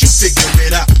 motherfuckers, you figure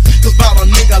it out. Cause about a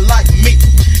nigga like me,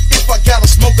 if I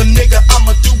gotta smoke a nigga,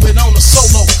 I'ma do it on a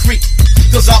solo creep.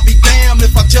 Cause I'll be damned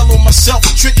if I tell on myself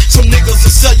a trick. Some niggas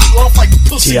will sell you off like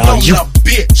pussy on a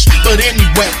bitch. But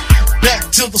anyway,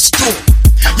 back to the story.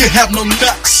 You have no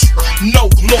nuts, no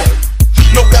glory,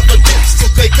 no evidence. So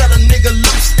they got a nigga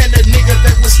loose, and that nigga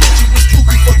that was snitchy was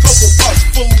spooky for Cocoa Puffs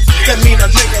food. That mean a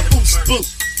nigga who's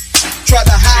spooked. Try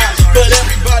to hide, but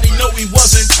everybody know he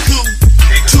wasn't cool.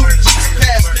 2 weeks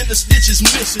passed and the snitches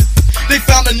missing. They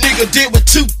found a nigga dead with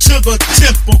 2 to the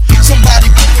temple. Somebody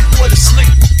put the boy to sleep.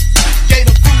 Gave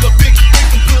the fool a big stick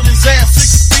and put his ass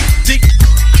 6 feet deep.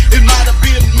 It might have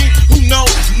been me, who knows,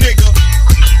 nigga?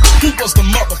 Who was the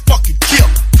motherfucking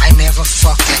killer? I never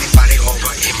fucked anybody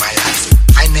over in my life.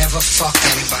 I never fucked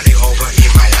anybody over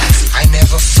in my life. I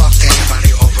never fucked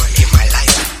anybody over in my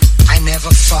life. I never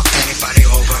fucked anybody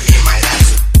over in my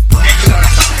life. You don't know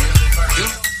what I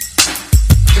mean.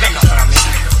 You don't know what I mean.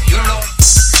 You know it.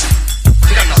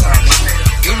 You don't know what I mean.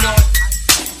 You know it.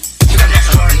 You don't know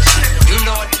what I mean. You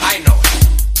know it. I know it.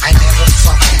 I never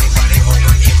fucked anybody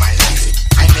over in my life.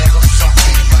 I never fucked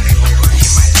anybody over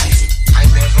in my life. I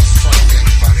never fucked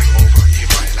anybody over in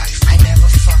my life. I never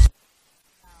fucked.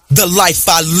 The life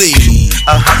I lead,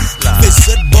 a hustler,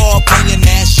 visit ball playing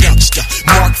ass youngster,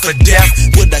 marked for death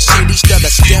with a shady stutter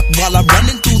step while I'm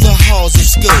running through the halls of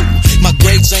school. My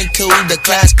grades ain't cool, the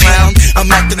class clown,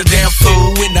 I'm acting a damn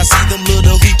fool. When I see them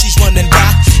little hoochies running by,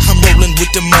 I'm rolling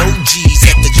with them OGs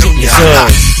at the junior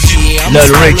high. Yeah, I'm a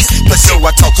Rick, but so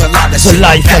I talk a lot of shit. The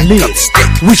life I live,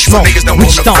 which month,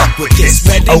 which time? This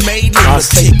ready-made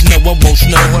lunatic, no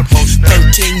emotional,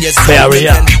 13 years old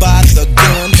and by the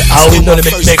gun. I will not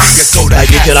make mix. I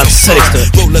get you like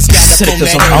Sinixta. Sinixta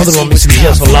some other one mix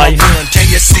here for life. Can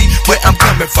you see where I'm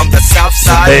coming from? The south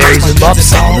side. There is a mob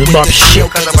sound, a mob shit.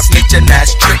 Cause I'm a snitch and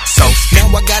ass trick. So now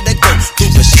I gotta go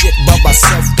through the shit by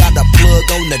myself. Got a plug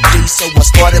on the D, so I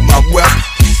started my wealth.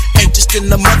 Ain't just in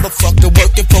the motherfucker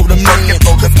working for the man.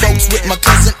 The folks with my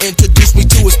cousin introduced me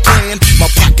to his plan. My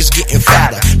pocket's getting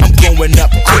fatter. I'm going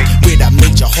up quick with a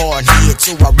major hard head,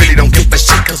 so I really don't give a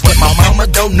shit. Cause what my mama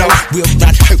don't know will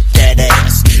not hurt that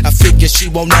ass. I figure she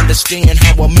won't understand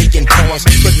how I'm making cars,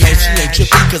 but no, she ain't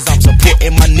tripping cause I'm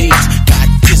supporting my needs. God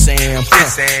damn,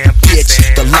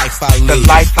 bitch, the life I lead. The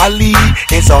life I lead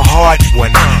is a hard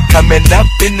one. Coming up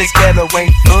in this ghetto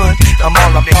ain't fun. I'm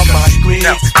all up on my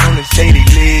grids, pulling shady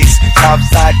legs,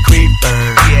 Southside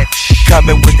creeper.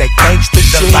 Coming with that gangster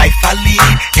shit. The life I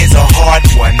lead is a hard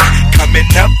one. Coming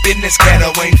up in this ghetto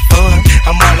ain't fun.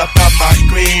 I'm all up on my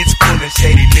grids, pulling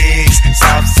shady legs,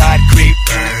 Southside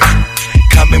creeper.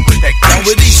 Coming with that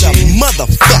gangster shit.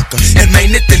 Motherfucker, and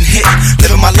ain't it been hit.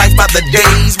 Living my life by the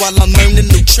days while I'm learning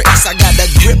new tricks. I got a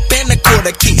grip and a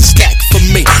quarter key stack for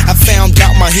me. I found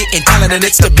out my hitting talent and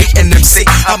it's to be an MC.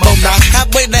 I'm on the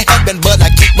highway to heaven, but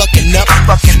I keep bucking up.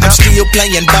 I'm still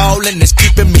playing ball and it's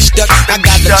keeping me stuck. I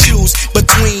gotta choose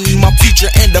between my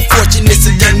future and the fortune. It's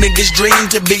a young nigga's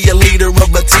dream to be a leader of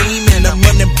a team, and I'm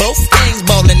running both things,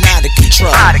 balling out of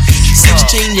control.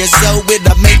 16 years old with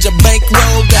a major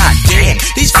bankroll. God damn,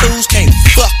 these fools can't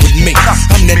fuck with me.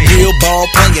 I'm that real ball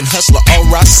playing hustler,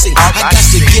 RIC. I got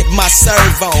to get my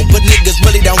serve on, but niggas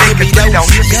really don't hear me though.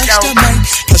 Youngster man,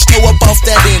 let's go up off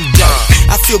that endo.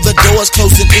 I feel the doors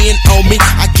closing in on me.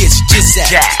 I get just at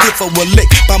if I were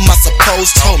licked by my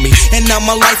supposed homie, and now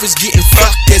my life is getting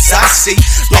fucked as I see.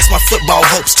 Lost my football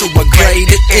hopes to a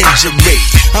graded injury.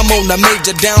 I'm on a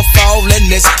major downfall and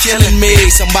it's killing me.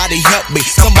 Somebody help me,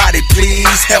 somebody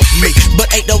please help me. But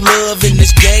ain't no love in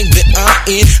this game that I'm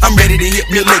in. I'm ready to hit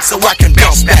me lick so I can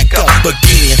bounce back up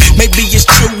again. Maybe it's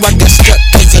true I got stuck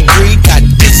cause a greed got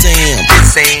disarmed.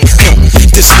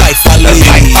 This life I lead. The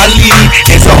life I lead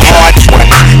is a hard one.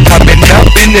 Coming up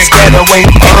in this ghetto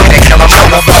ain't fun. I'm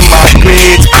all about my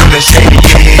grids, pulling shady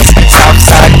gigs,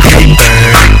 Southside creeper.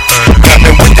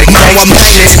 Coming with the now I'm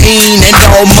 19 and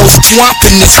almost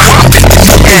swamping this swamp.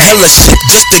 Smoking hella shit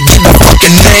just to get a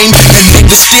fucking name, and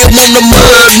niggas still wanna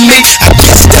mug me. I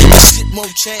guess that the shit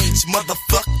won't change.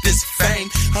 Motherfuck this fame.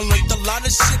 I learned a lot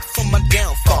of shit from my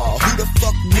downfall. Who the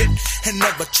fuck with and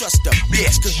never trust a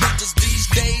bitch? Cause bitches these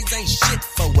days ain't shit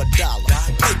for $1.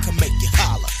 They can make you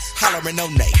holler, hollering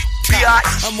on they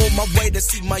I'm on my way to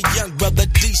see my young brother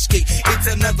D-Ski. It's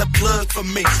another plug for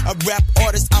me, a rap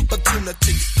artist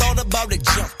opportunity. Thought about it,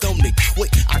 jumped on it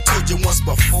quick. I told you once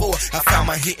before, I found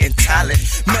my hidden talent.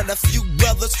 Met a few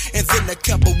brothers and then a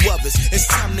couple others. It's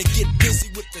time to get busy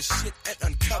with the shit and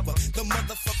uncover the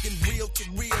motherfucking real to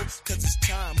real. Cause it's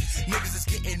time, niggas is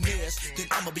getting theirs, then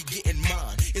I'ma be getting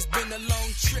mine. It's been a long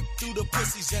trip through the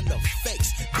pussies and the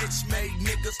fakes. Bitch made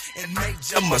niggas and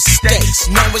major mistakes.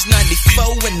 Now it's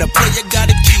 94 and the player got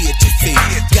a kid to feed.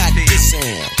 Got this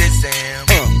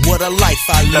what a life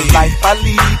I live. The life I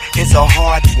lead is a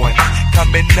hard one.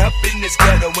 Coming up in this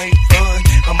ghetto ain't fun.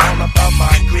 I'm all about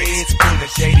my grades,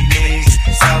 pulling shady legs,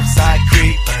 Southside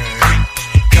creeper.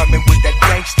 Coming with that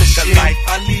gangsta shit. The life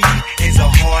I lead is a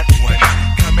hard one.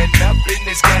 Coming up in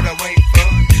this ghetto ain't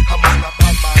fun. I'm all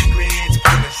about my grades,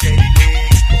 pulling shady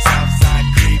legs, Southside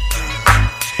creeper.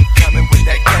 Coming with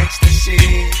that gangsta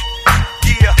shit.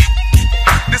 Yeah,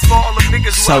 this for all the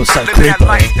niggas who Southside living that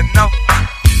creeper. life to know.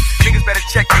 Niggas better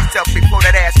check themselves before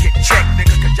that ass get checked,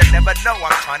 nigga, cause you never know.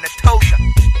 I'm trying to tell ya.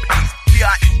 Please,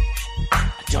 biatch.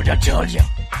 Told ya.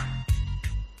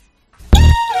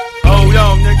 Oh,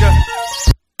 yo, nigga.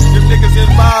 Them niggas in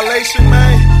violation,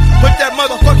 man. Put that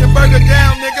motherfucking burger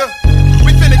down, nigga.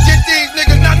 We finna get these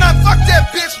niggas. Nah, fuck that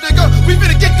bitch, nigga. We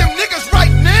finna get them niggas right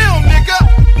now, nigga.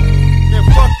 Man,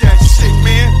 fuck that shit,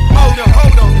 man. Hold on,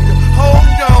 nigga.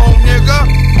 Hold on, nigga.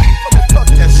 Fuck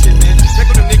that shit, man. Check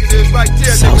what them niggas is right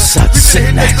there, nigga. Southside We finna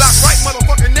hit they block Sinixta. right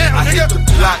motherfucking now, nigga. I hit the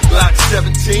block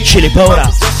 17. Chili powder.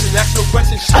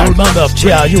 All band of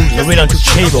GRU, the rhythm to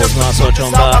Chables, now so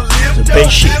Jumba, the bass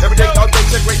shit. Every day, all day,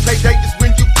 check rate, payday is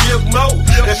when you give low.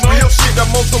 That's real shit,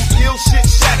 I'm on some ill shit,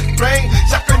 shattered brain.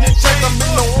 Shotgun and chain, I'm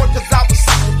in the horn cause I was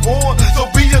soccer born.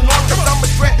 So be alarmed cause I'm a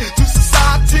threat to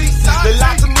society. They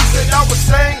lied to me, said I was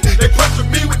sane. They punctured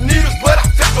me with needles, but I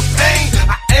felt the pain.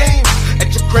 I aim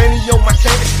at your cranium, I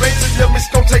can't explain to them.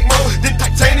 It's gonna take more than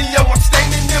titanium, I'm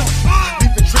staining them.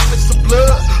 Leaving driplets of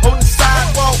blood on the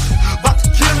sidewalk. About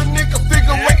to kill a nigga,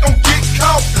 figure ain't gon' get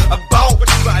caught.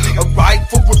 A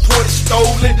rifle reported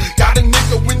stolen. Got a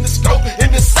nigga in the scope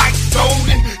in the sight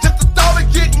stolen. Just the thought of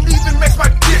getting even makes my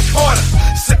dick harder.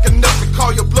 Sick enough to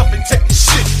call your bluff and take the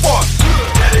shit far.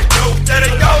 Let it go, nigga. Let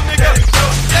it go,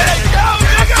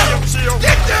 nigga.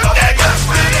 Get them niggas,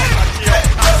 man.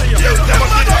 Get them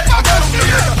motherfuckers,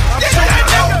 nigga. Get that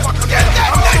nigga. Get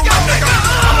that nigga, nigga.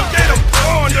 I'ma get him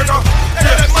on, nigga.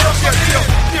 Get that motherfucker.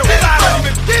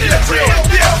 Get it, chill.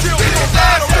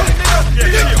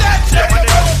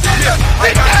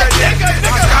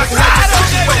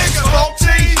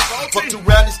 Fucked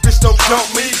around, this bitch don't jump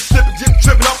me. Slippin' dip,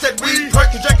 trippin' off that weed.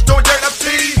 Perkin' jacket, doing dirt up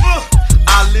tea.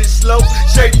 Eyelids slow,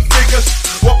 shady figures.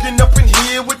 Walking up in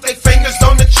here with their fingers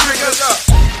on the triggers.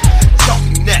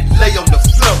 Talking that, lay on the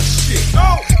floor, shit.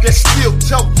 That steel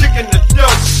toe, kicking the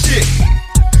dough, shit.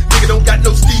 Nigga don't got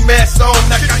no ski mask on.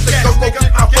 I got the go get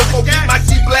my go get my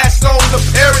G-blast on. The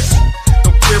parents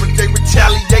don't care if they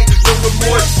retaliate, there's no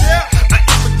remorse. I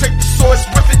infiltrate the source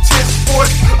with intense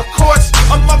force. Of course,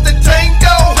 I'm off the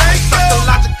tango.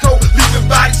 Psychological, leaving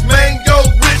bodies mango.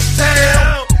 Rich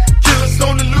town, killers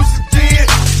on the loose again.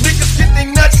 Niggas get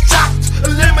their nuts chopped,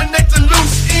 eliminate the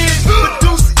loose ends.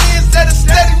 Produce ends at a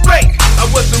steady rate. I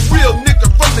was a real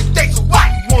nigga from the gate, so why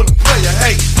you wanna play a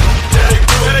hate?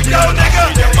 Let it go, nigga.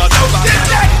 Get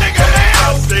that nigga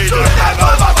down. Shoot that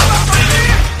motherfucker.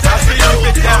 I see you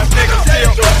get down, nigga.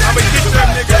 I'ma get them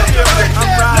niggas. I'm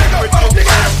riding with you.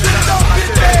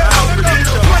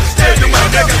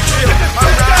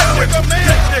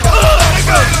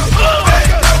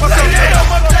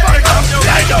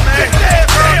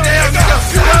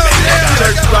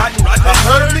 I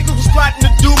heard niggas was plotting to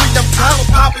do me, I'm power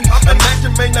popping.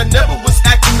 Imagine, man, I never was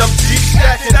acting, I'm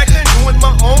G-stacking. Doing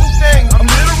my own thing, I'm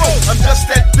literal, I'm just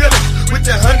that villain. With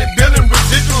that 100 billion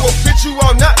residual, fit you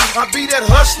or not, I be that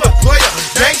hustler, player,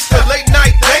 gangster, late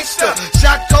night gangster.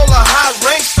 Shot caller, high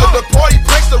rankster, the party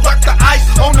prankster, rock the ice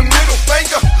on the middle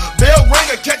finger. Bell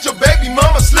ringer, catch your baby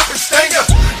mama slipping stanger.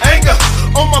 Anger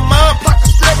on my mind, plot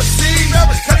conspiracy.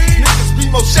 Cause these niggas be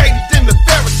more shady than the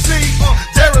Pharisees.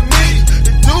 Daring me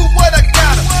to do what I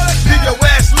gotta. Leave your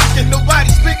ass looking, nobody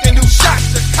speaking. Who shot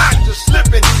the cock just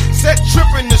slipping. Set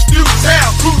tripping, this new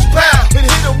town, cruise pound. And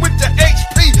hit him with the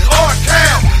HP or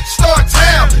count. Star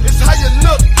town, it's how you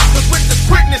look. Cause with the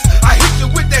quickness, I hit you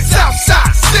with that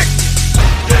Southside sickness.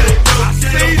 I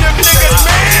see them niggas,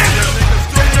 man.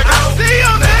 I see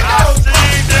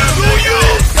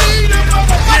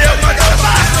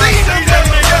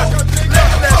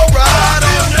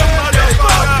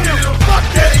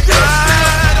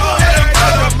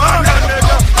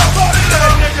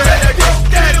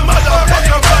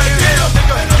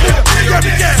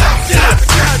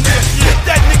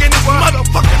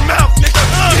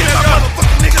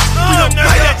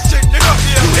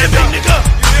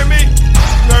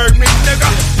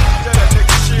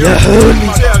You heard me?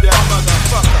 Tell that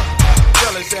motherfucker.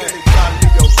 Tell his ass he try to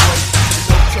leave your voice.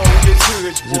 You know, this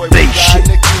hood boy, we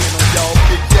riding again on y'all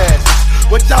bitch asses.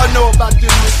 What y'all know about them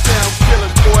Midtown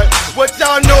killers, boy? What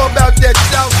y'all know about that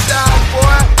South Side,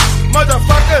 boy?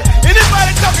 Motherfucker,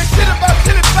 anybody talking shit about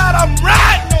Sinixta, I'm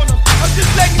riding on them. I'm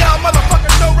just letting y'all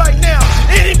motherfuckers know right now.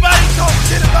 Anybody talk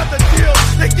shit about the deal,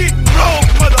 they getting rolled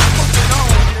motherfucking on,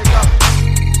 nigga.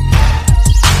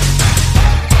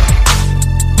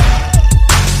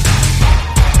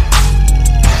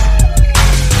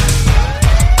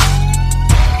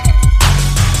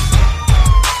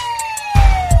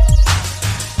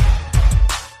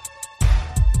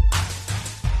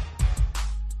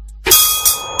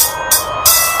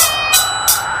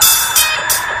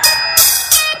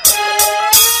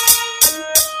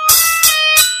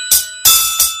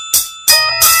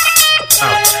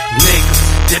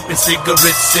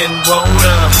 Cigarettes and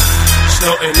water,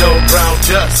 snorting no brown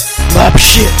dust. Mob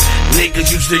shit.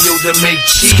 Niggas use the yo to make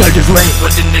cheese, Scared of rain.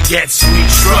 but in the gas we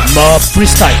trust. Mob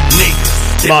freestyle.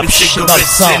 Niggas Mob shit, mob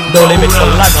sound. No limit for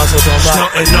life, on ce temps-là.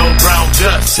 Snorting no brown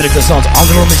dust. Sinixta Soundz, on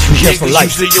the road, Mr. Just for life.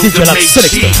 DJ like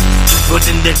Sinixta. But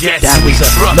in the gas That we was a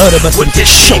trust. murder, but with this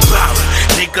show.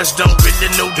 Niggas don't really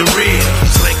know the real.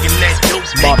 Slinging that dope,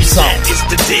 Mob baby, sound. that is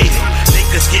the deal.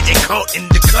 Niggas getting caught in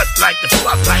the cut like the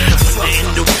fuck. The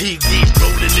NOPD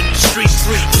rolling in the streets.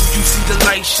 You see the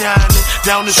light shining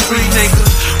down the street, nigga.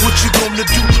 What you gonna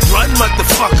do? Run,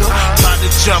 motherfucker. Try to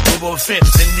jump over a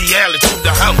fence in the alley to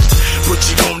the house. But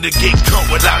you gonna get caught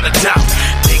without a doubt.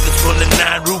 Niggas full of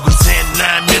 9 Rugers and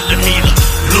 9mm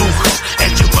Lugers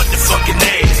at your motherfucking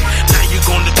ass. Now you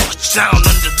gonna touch down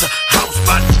under the house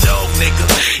by the dog, nigga.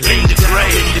 In the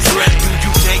grave. Do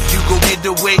you think you gon' get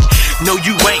away? No,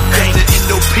 you ain't. Cause the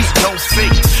NOP don't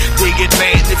fake. They get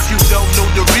mad if you don't know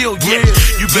the real yet.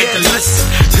 You better listen.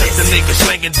 Cause the nigga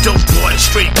slinging dope, boy,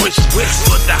 straight wish.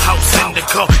 For the house and the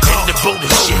car and the boat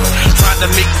and shit. Trying to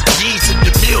make the G's to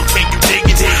the bill, can you dig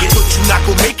it? But you not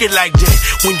gon' make it like that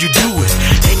when you do it.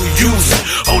 And you use it.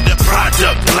 Oh, the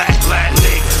product, black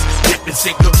niggas. Dipping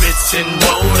cigarettes in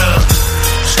water.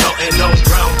 Snorting on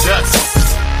brown dust.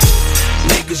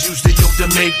 Niggas use the yoke to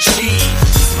make cheese,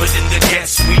 but in the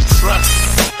gas we trust.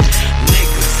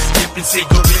 Niggas dipping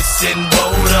cigarettes in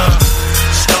water,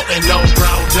 snorting on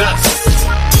brown dust.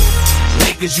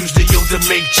 Niggas use the yoke to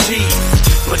make cheese,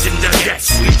 but in the gas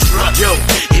we trust. Yo,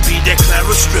 it be that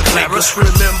Clara strip,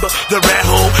 remember the rat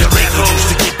hole? The rat hole used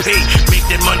to get paid, make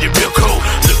that money real cold.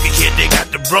 Look at here, they got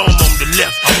the Rome on the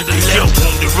left, yo,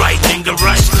 on the right, nigga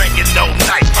right, slinging all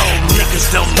night. Niggas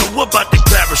don't know about the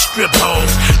Clara strip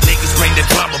homes. Niggas bring the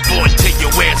drama, boy, take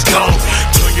your ass gone.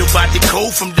 Turn your body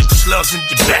cold from the slugs in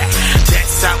the back.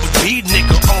 That's how it be,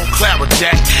 nigga, on Clara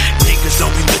Jack. Niggas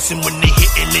don't be missing when they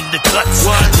hitting in the cuts.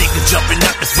 Niggas jumping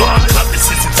out the fun, clubbing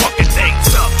some fucking things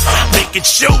up. Making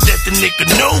sure that the nigga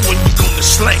know when you gonna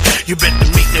slay. You better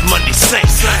make that money sing.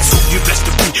 So you best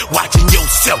to be watching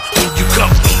yourself when you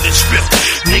come on the strip.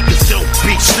 Niggas don't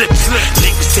be slip.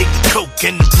 Niggas take the coke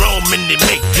and the rum and they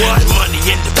make money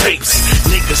in the papes.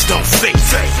 Niggas don't fake.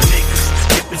 Niggas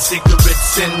dipping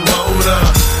cigarettes in water,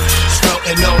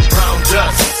 snorting on brown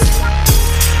dust.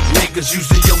 Niggas use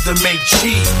the yo to make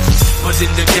cheese, but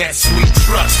in the gas we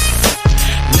trust.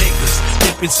 Niggas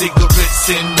dipping cigarettes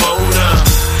in water,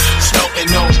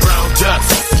 snorting on brown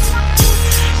dust.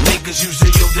 Niggas use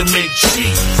the yo to make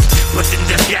cheese, but in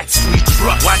the gas we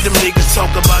trust. Why them niggas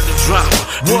talk about the drama?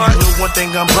 What? You know one thing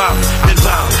I'm bound,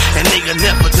 and nigga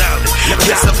never doubted.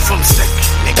 Yes, I'm from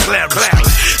Second and Clara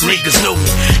Street. Niggas know me,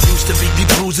 used to be the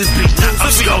bruises beat. Now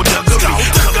I'm skullduggery,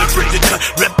 coming from the cut,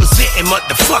 representing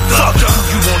motherfucker.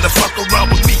 You wanna fuck around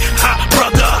with me, huh,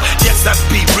 brother? Yes, I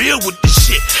be real with the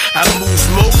shit. I move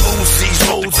more OCs,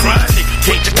 hoes crying,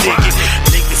 can't you dig it?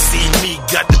 Niggas see me,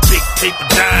 got the big paper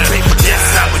dime. That's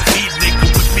how it be, nigga,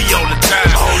 with me all the time.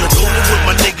 Rolling with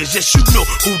my niggas, yes, you know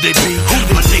who they be.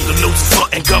 My nigga Lucifer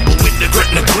and Gumbo in the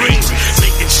Gretna Greens.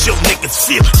 Making sure niggas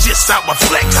feel just how I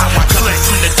flex. Coming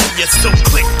from the TSO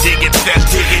click, dig it back.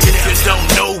 If you don't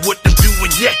know what I'm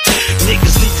doing yet,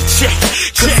 niggas need to check.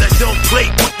 Cause I don't play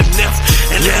with them now.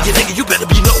 And nigga, you better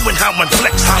be knowing how I'm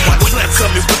flex. When I'm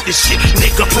coming with this shit,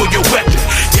 nigga, pull your weapon.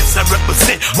 Yes, I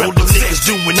represent all them niggas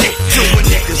doing it.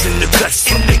 Niggas in the guts,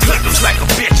 in the guts like a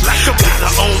bitch. Got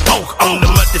our own oak on the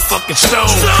motherfucking stone.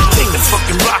 Take the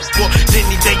fucking rock, boy, then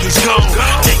he think he's gone.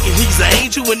 Thinking he's an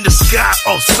angel in the sky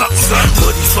or something.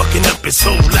 But he fucking up his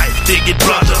whole life, dig it,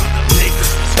 brother.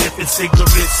 Niggas dipping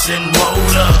cigarettes in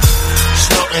water,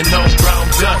 snorting on brown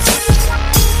dust.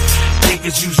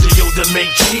 Niggas use the yo to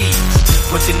make cheese,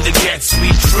 but in the gas we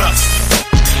trust.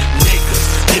 Niggas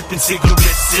dipping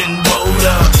cigarettes in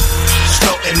water,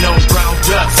 snorting on brown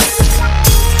dust.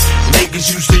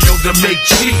 niggas use the oil to make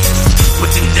cheese, but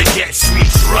then the gas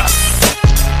sweet's rough.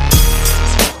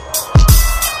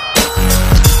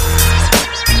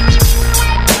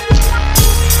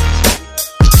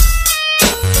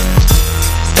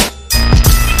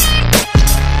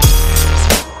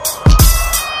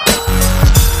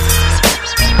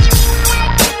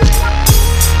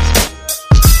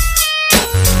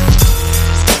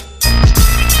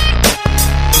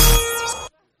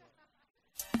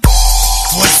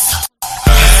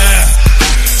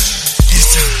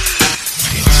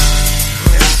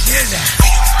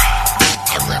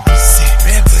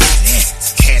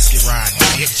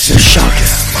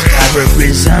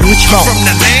 Which town?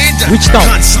 Which town?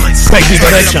 Break the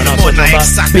direction, I'm talking about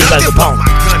big as a pound.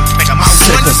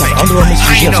 Sickness on underworld mix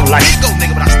you hear for life.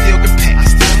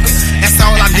 That's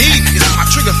all I need is my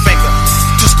trigger finger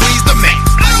to squeeze the man.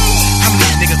 How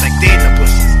many niggas like dead in the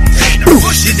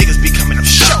bushes? These niggas be coming up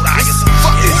short. I get some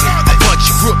fuck this. A bunch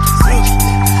of rookies.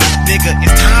 Nigga,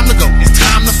 it's time to go. It's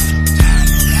time to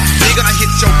nigga, I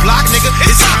hit your block, nigga.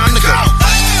 It's time to go.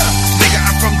 Nigga,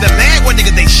 I'm from the land where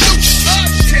niggas they shoot.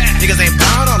 Niggas ain't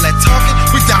bout all that talking,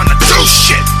 we down to do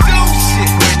shit.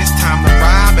 When it's time to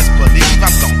ride, best believe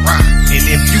I'm gon' ride. And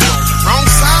if you on the wrong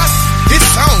side, it's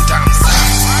on down the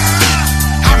side.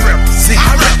 I represent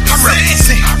where you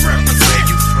from, nigga.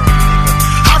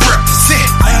 I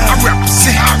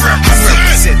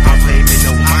represent my baby,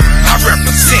 no mind. I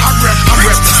represent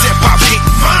my big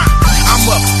mind. I'm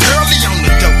up early on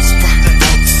the dope spot.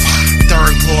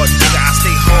 Third board, nigga, I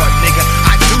stay hard, nigga.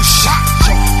 I do shot.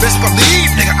 Best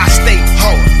believe, nigga, I stay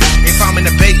hard. If I'm in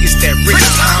the Bay, it's that rich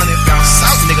town. If down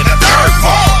south, nigga, the third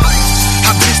part.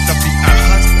 I used to be a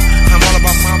hustler. I'm all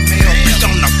about my mail. Beat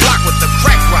on the block with the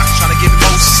crack rock, trying to get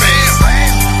more sales.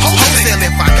 Wholesale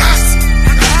if I got some.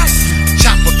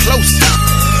 Chopper close.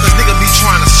 Cause nigga be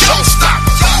trying to showstop.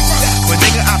 But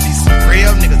nigga, I be some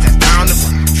real niggas that's down the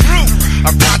road.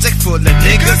 A project full of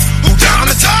niggas who down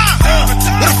the time. What the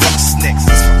fuck's next?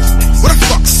 What the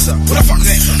fuck's up? What the fuck's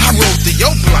next? I rolled to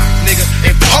your block, nigga,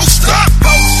 and post up.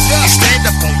 And stand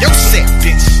up on your set,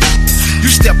 bitch. You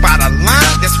step out of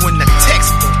line, that's when the text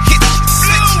gon' hit you.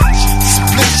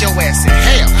 Split your ass in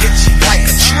half, hit you like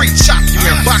a tree. Chop you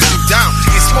and box you down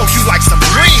and smoke you like some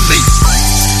green leaf.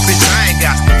 Bitch, I ain't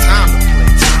got no time to play.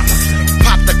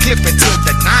 Pop the clip into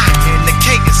the 9 and the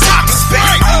cake is hot as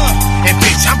bang. And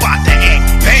bitch, I'm about to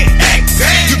act bad.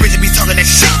 You bitches be talking that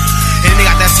shit. And they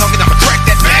got that talking, I'ma crack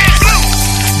that man.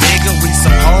 Nigga, we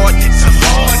some hard niggas.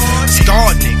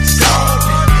 Scarred niggas.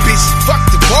 Bitch, fuck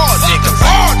the wall, nigga.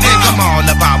 I'm all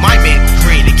about my man,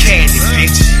 green and candy,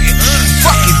 bitch.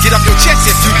 Fucking get off your chest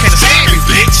if you can't stand me,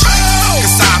 bitch.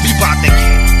 Cause I be about to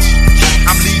catch.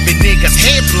 I'm leaving niggas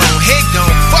head blown, head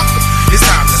gone. Fuck them. It's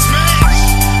time to smash.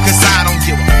 Cause I don't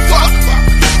give a fuck.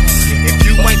 If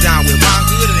you ain't down with my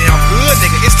good and I'm good,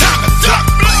 nigga, it's time to duck.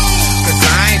 Cause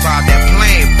I ain't about that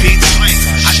playing, bitch.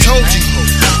 I told you,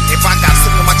 if I got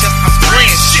something on my chest, I'm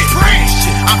spraying shit.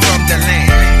 I'm from the land.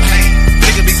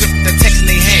 Nigga be good the text in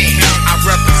they hand. I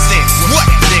represent what,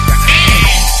 nigga?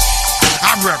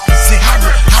 I represent.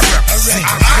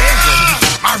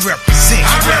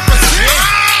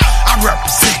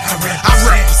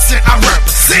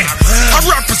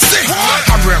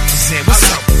 What's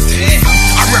up?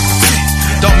 I represent.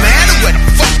 Don't matter where the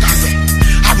fuck I am.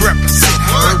 I represent.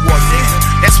 Word war, nigga.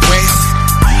 That's where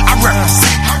I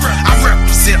represent.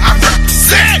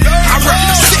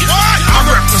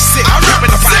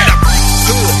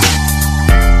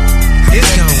 It's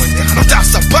going down. No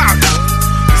doubts about it.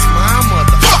 It's my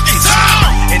motherfucking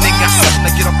time. And they got something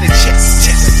to get off their chest.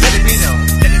 Let it be known.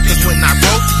 Cause when I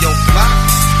roll to your block,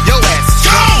 your ass is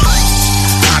gone.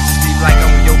 I just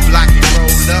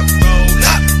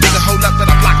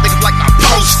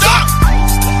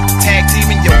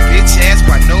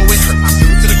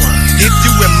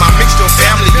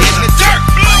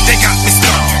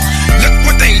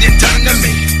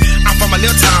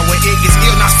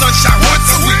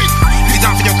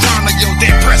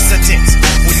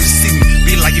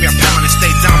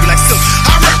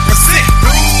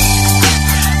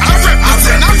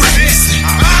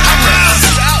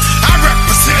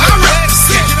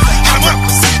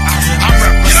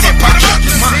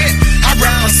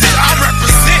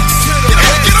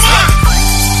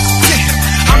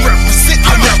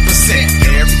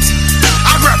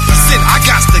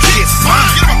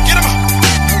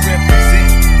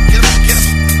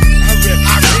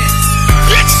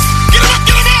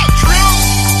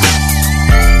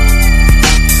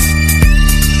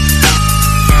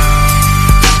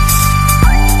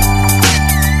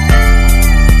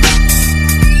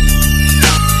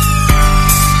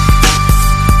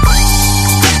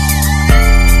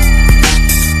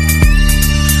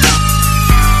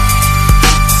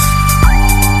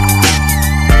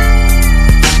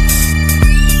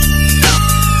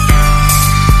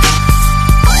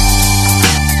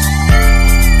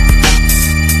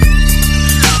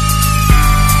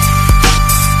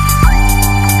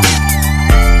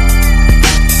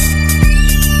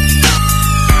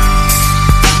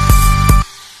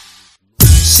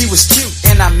She was cute,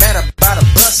 and I met her by the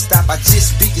bus stop. I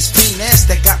just beat this finesse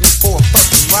that got me for a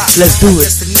fucking rock. Let's do it.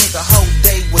 The nigga whole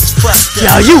day was fucked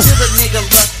up. Yeah, you. Till the nigga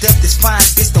looked up, this fine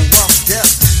bitch done walked up.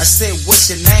 I said, what's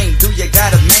your name? Do you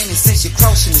got a man? And since you're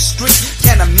crossing the street,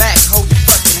 can a Mac hold your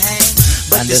fucking hand?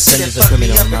 But this shit fucked me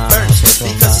up at first,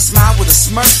 because he smiled with a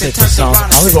smirk and turned around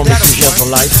and said that'll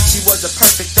work. She was a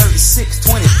perfect 36,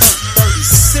 20,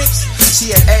 36.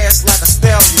 She had ass like a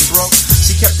stallion, bro.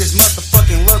 She kept this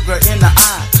motherfucking looker in the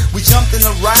eye. We jumped in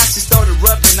the ride, she started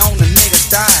rubbing on the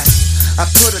nigga's thighs. I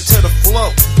put her to the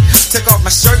floor, took off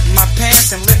my shirt and my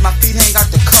pants and let my feet hang out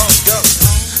the car door.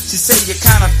 She said you're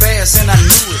kinda fast and I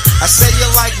knew it. I say you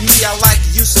like me, I like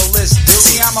you, so let's do it.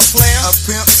 See, I'm a player, a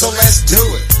pimp, so let's do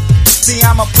it. See,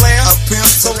 I'm a player, a pimp,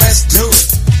 so let's do it.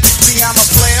 See, I'm a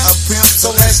player, a pimp,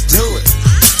 so let's do it.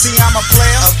 See, I'm a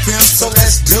player, a pimp, so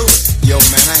let's do it. Yo,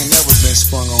 man, I ain't never been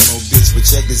sprung on no bitch, but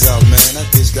check this out, man. That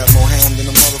bitch got more ham than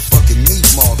a motherfucking meat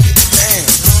market. Damn.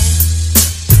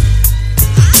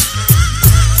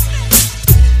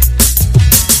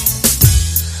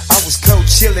 I was cold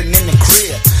chillin' in the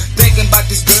crib, thinking about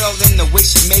this girl and the way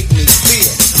she made me feel.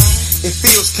 It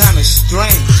feels kinda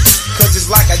strange, cause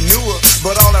it's like I knew her,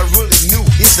 but all I really knew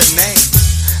is her name.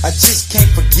 I just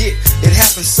can't forget, it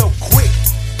happened so quick,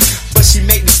 but she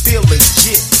made me feel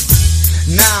legit.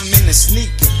 Now I'm in the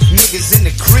sneaking, niggas in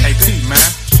the creeping. Hey T, man,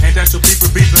 ain't that your beeper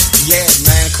beeper? Yeah,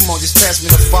 man, come on, just pass me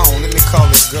the phone, let me call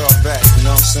this girl back, you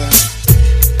know what I'm saying?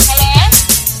 Hello?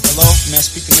 Hello, man,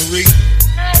 speaking to Marie?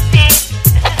 Hi, Steve.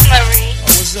 This is Marie.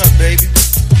 Oh, what's up, baby?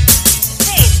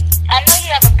 Steve, I know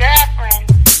you have a girlfriend,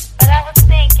 but I was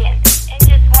thinking and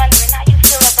just wondering how you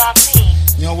feel about me.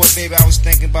 You know what, baby, I was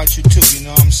thinking about you too, you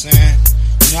know what I'm saying?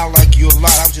 You know, I like you a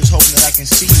lot, I was just hoping that I can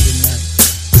see you tonight.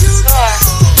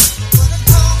 Sure.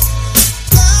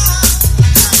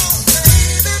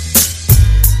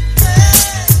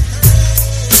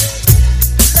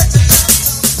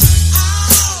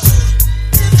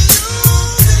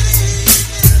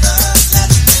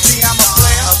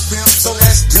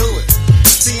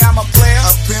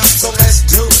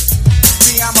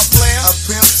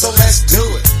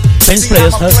 Bench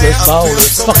players, hustlers,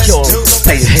 ballers, fuck your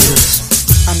pay haters.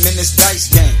 I'm in this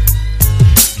dice game.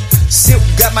 Silk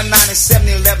got my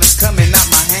 9711s coming out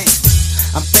my hand.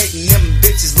 I'm faking them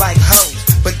bitches like hoes,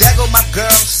 but there go my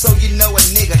girl, so you know a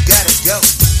nigga gotta go.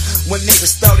 When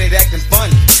niggas started acting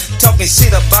funny, talking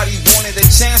shit about he wanted a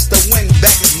chance to win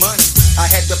back his money, I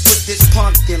had to put this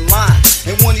punk in line.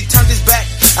 And when he turned his back,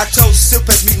 I told Silk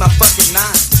pass me my fucking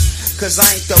nine, cause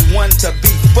I ain't the one to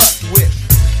be fucked with.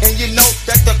 And you know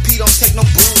that the P don't take no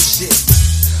bullshit,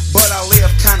 but I live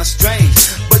kinda strange.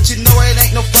 But you know it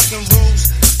ain't no fucking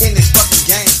rules in this fucking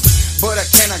game. But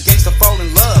can a gangster fall in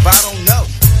love? I don't know,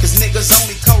 cause niggas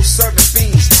only cold serving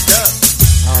fiends stuff.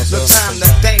 No time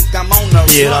to think, I'm on the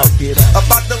run.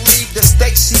 About to leave the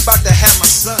state, she about to have my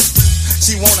son.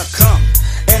 She wanna come,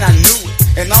 and I knew it.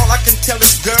 And all I can tell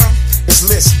this girl is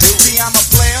let's do it. See, I'm a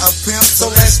player, a pimp, so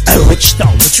let's do it.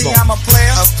 See, I'm a player,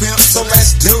 a pimp, so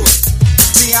let's do it.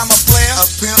 See, I'm a player, a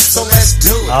pimp, so let's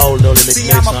do it. Oh, no, let me See,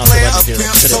 I'm a player, a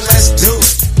pimp, so let's do it.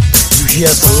 You hear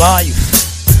for life.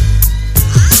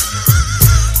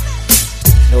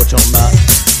 Know what you're talking about?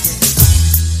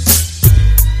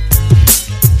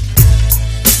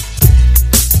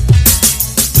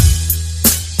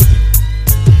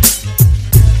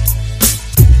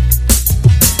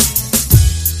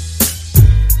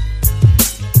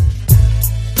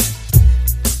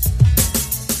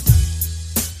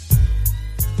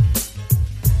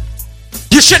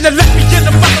 You shouldn't have left me in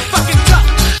the motherfucking cup.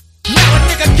 Now a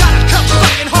nigga gotta come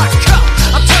fucking hard cup.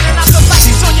 I'm turning out the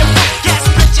lights on your broke ass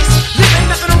bitches, leaving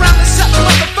nothing around the seven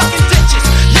motherfucking ditches.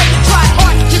 Yeah, you try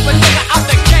hard to keep a nigga out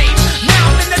the game. Now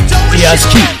I'm in the door and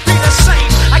shit won't be the same.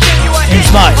 I gave you a hit,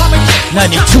 I'ma get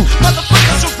 92.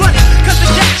 Motherfuckers are running, cause the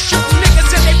gang shooting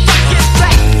niggas and they fucking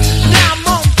back. Now I'm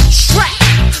on track.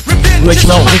 Revenge is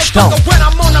a motherfucker when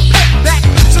I'm on a payback.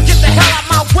 So get the hell out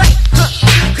my way,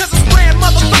 cause I'm spraying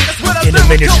motherfuckers with a in the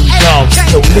military dogs,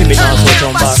 no limit on what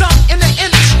I'm about.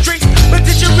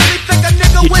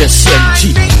 Get your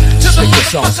CMG, take your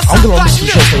songs. I'm gonna miss you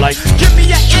just like. Give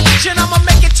me an inch and I'ma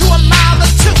make it to a mile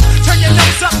or two. Turn your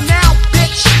nose up now,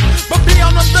 bitch. But be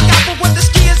on the lookout for what the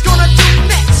ski is gonna do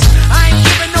next. I ain't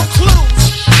giving no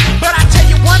clues, but I tell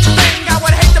you one thing, I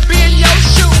would hate to be in your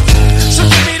shoes. So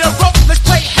give me the rope, let's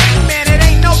play hangman. It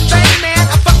ain't no thing, man.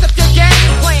 I fucked up your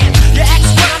game plan. You ask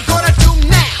what I'm gonna do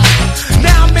now.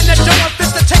 Now I'm in the door if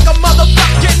it's to take a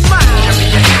motherfucking mile. Give me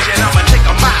an inch and I'ma take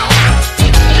a mile.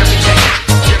 Give me an inch,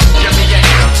 give me an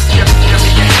inch, give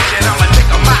me an inch and I'ma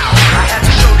take a mile. I had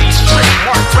to show these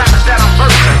trademark rappers that I'm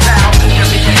versatile. Give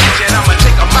me an inch and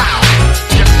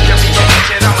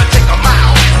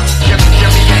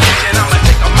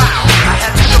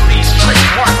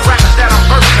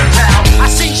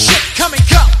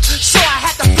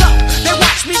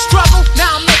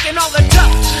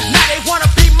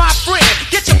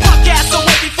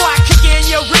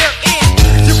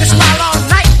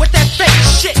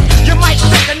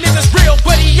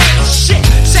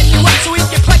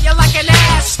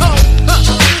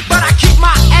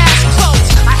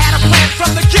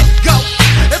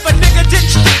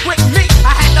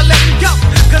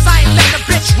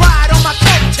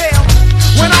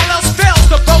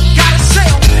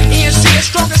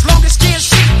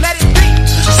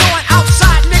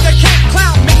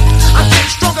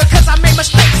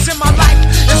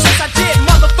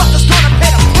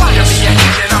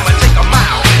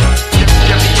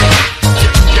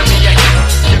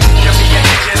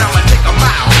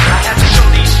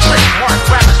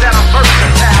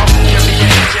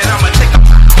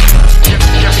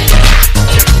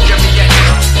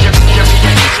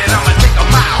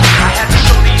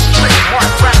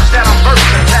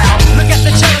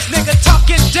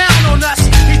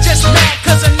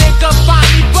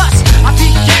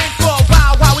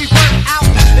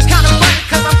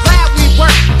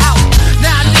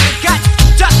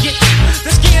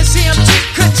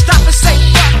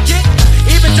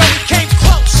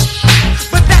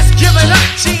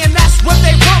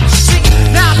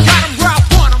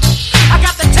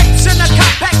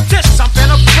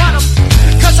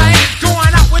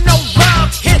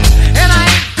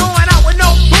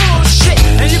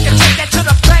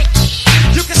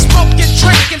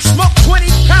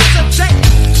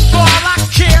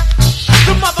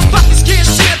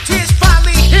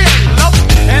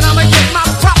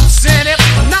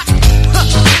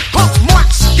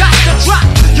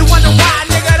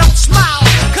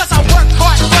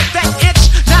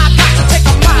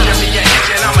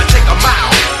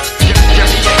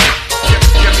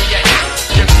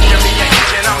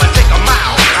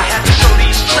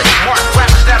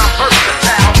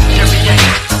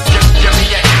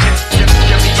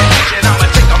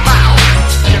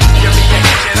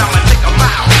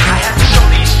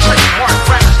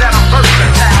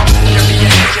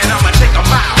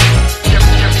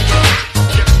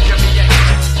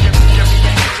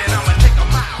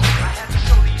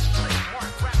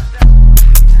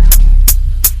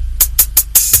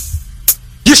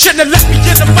You shouldn't have left me in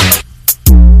the mother.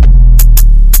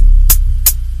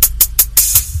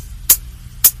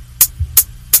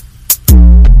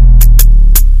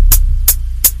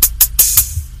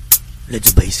 Let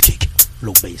the bass kick,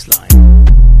 low bass line.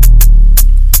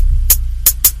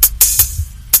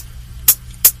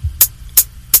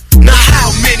 Now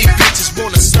how many bitches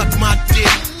wanna suck my dick?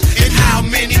 And how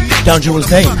many niggas Dangerous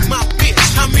wanna Dame. fuck my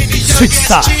bitch? How many Sweet young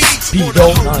Stars, ass G's P-Dog,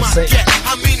 wanna hold nah, my say. gat?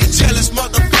 How many jealous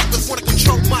motherfuckers wanna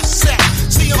control my sack?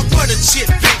 See, I'm running shit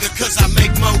bigger cause I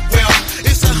make more wealth.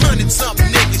 It's 100-something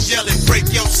niggas yelling, break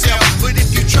yourself. But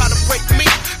if you try to break me,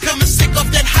 come and sick off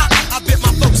that hop. I bet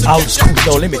my folks will Old catch school, up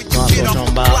no with limit, you man. when you So get talking off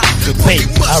the about block. the Boy, Bay you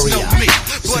must area. know me,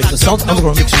 So but it's the I Soundz don't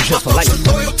underground know mix you just for my life. folks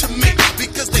are loyal to me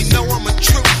because they know I'm a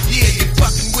true. Yeah, you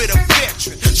fucking with a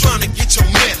veteran, trying to get your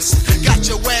medicine. Got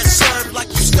your ass served like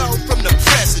you stole from the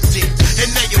president, and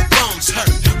now your bones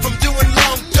hurt from doing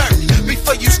long dirt.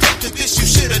 Before you step to this, you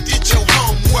shoulda did your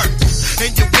homework, and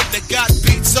you wouldn't have got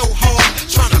beat so hard,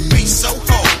 trying to be so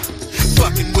hard.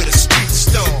 Fucking with a street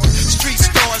star. Street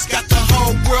stars got the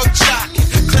whole world jocking,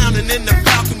 clowning in the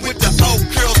Falcon with the old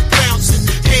curls bouncing,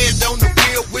 hand on the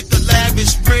wheel with the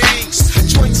lavish rings.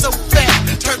 Joint so fat,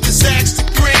 turned his axe to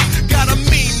green. Got a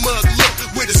mean mug look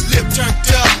with his lip turned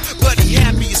up, but he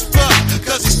happy as fuck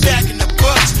cause he's stacking the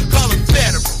bucks. Call him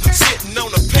federal, sitting on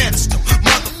a pedestal.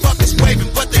 Motherfuckers waving,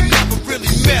 but they never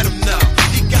really met him. No,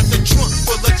 he got the trunk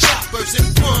full of choppers and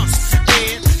pumps,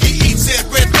 and he eats that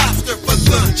red lobster for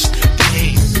lunch.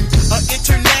 Damn, an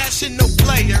international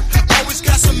player, always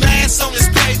got some ass on his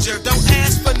pager. Don't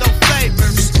ask for no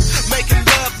favors, making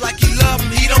love like he love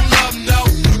him, he don't love him, no.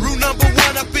 Rule number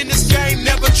one up in this game,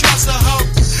 never trust a hoe.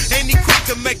 And he quick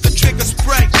to make the trigger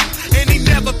spray, and he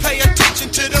never pay attention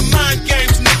to the mind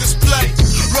games niggas play.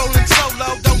 Rolling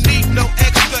solo, don't need no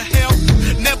extra help,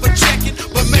 never checking,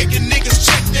 but making niggas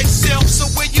check themselves. So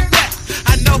where you at?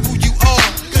 I know who you are,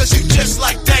 cause you just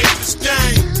like Davis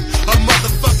Dane, a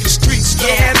motherfucking street star.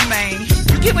 Yeah, man.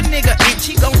 You give a nigga an inch,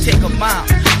 he gon' take a mile.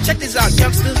 Check this out,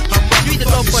 youngster. You either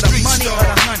go for the money or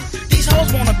the honey. These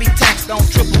hoes wanna be taxed on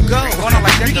triple gold.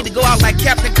 You either go out like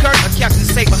Captain Kirk or Captain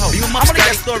Saberho. I'm gonna let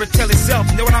that story tell itself.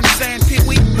 You know what I'm saying, Pee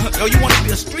Wee? Yo, you wanna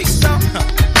be a street star?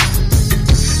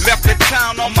 Left the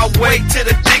town on my way to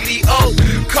the Diggity O.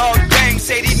 Called gang,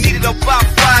 said he needed about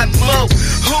 5 more.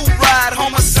 Who ride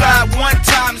homicide one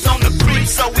time's on the creek,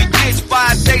 so we ditched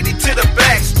 580 to the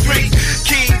back street.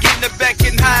 King getting the back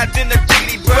and hide in the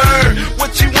Diggity Bird.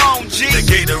 What you on, G? The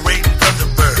Gatorade and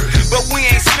Thunderbird. But we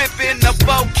ain't slipping, the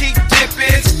boat keep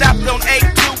dipping. Stopped on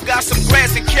A2, got some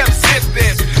grass and kept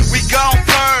zipping. We gon'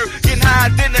 purr, getting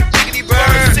high in the Diggity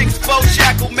Bird. 6'4"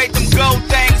 shackle, make them gold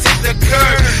things hit the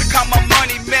curb. Count my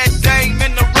money, Mad Dame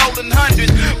in the rolling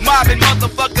 100. Mobbing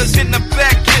motherfuckers in the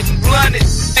back getting blunted.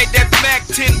 Ain't that Mac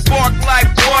 10 bark like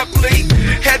Barkley.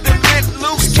 Had the lid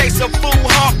loose, case a fool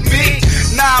haunt me.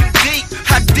 Now I'm deep,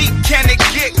 how deep can it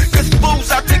get? Cause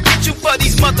fools out to get you for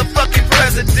these motherfucking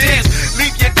presidents.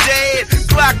 Leave you dead,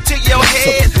 Glock to your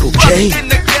head. Fucked in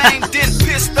the game, then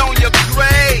pissed on your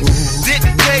grave.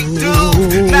 Didn't take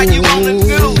dues, now you on the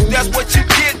news. That's what you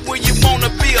get when you wanna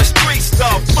be a street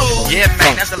star, fool. Yeah,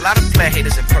 man, there's a lot of player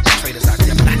haters and perpetrators out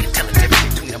there, but I can tell the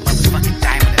difference between a motherfucking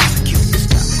diamond and a security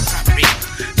stuff. Cause I'm real.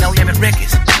 No Limit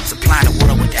Records, supplying the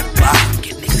world with that bomb.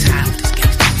 Get niggas high with this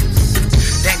gangsta music.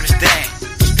 Dangerous Dame,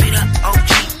 straight up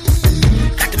OG.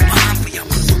 Got the bomb for y'all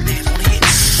motherfuckers ass wanna hit.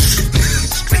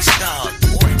 Street stars,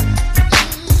 boy.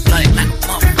 Blood like a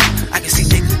motherfucker. I can see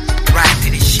niggas ride to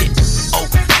this shit.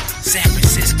 Oakland, San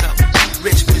Francisco,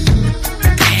 Richmond.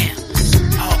 Damn.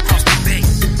 All across the bay,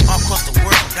 all across the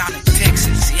world, down in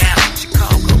Texas, Seattle,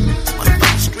 Chicago.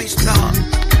 Motherfucking street stars.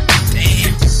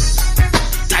 Damn.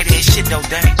 Tight ass shit though,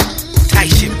 dang. Tight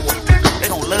shit, boy. They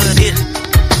gon' love this.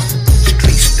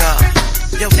 Street stars.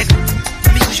 Yo, nigga,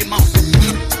 let me use your mouth. I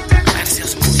gotta sell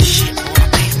some more of this shit, boy. My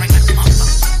pants ring like a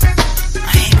motherfucker.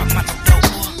 I ain't talking about no dope,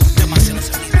 boy. Tell my selling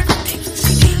some of these motherfucking tapes and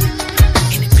CDs.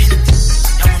 Independent.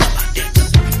 Y'all don't know about that, though.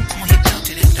 I'm gonna hit dope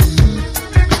to that, though.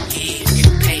 Yeah,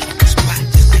 getting paid on the spot,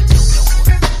 just like dope,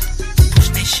 boy.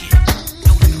 Pushing that shit.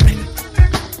 No Limit Records.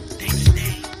 Dangerous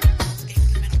Day.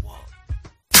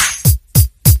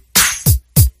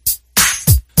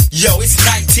 Yo, it's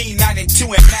 1992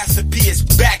 and Master P is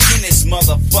back in this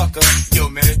motherfucker. Yo,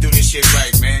 man, let's do this shit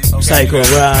right, man. Psycho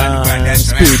Rhyme,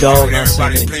 Speed Dog,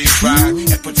 everybody please ride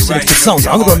and put your right Sinixta Soundz,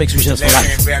 I'm gonna mix you just for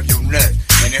life. grab your nut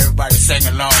and everybody sing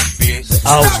along, bitch.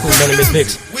 Old school melody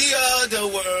mix. We are the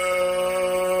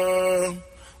world.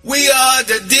 We are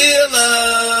the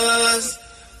dealers.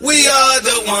 We are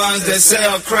the ones that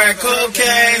sell crack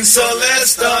cocaine, so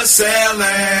let's start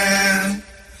selling.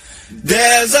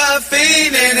 There's a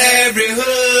fiend in every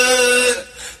hood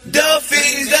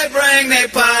bang their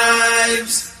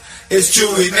pipes. It's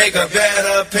true, we make a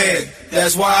better pay.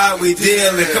 That's why we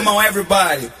dealing. Come on,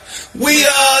 everybody. We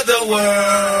are the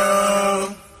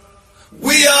world.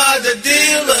 We are the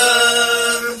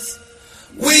dealers.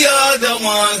 We are the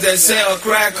ones that sell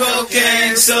crack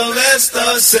cocaine. So let's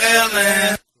start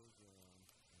selling.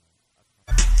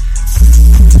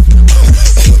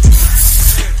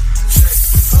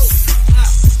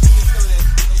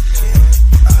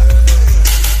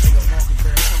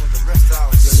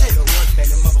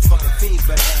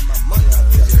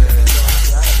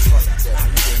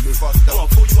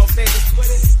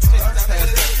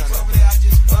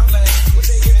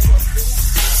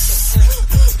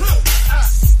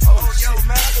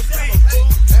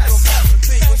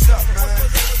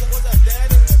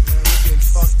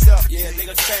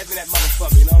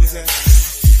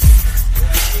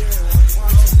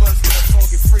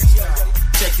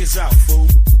 Check this out, fool.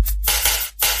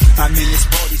 I'm in this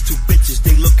bar, these two bitches,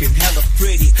 they looking hella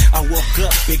pretty. I woke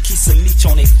up and kiss a leech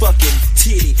on they fucking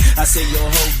titty. I say, yo,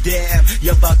 ho, damn,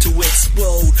 you're about to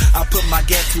explode. I put my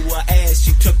gap to her ass,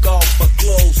 she took off her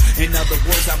clothes. In other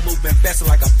words, I'm moving faster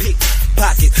like a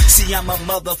pickpocket. See, I'm a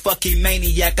motherfucking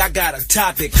maniac, I got a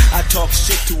topic. I talk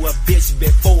shit to a bitch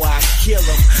before I kill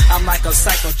him. I'm like a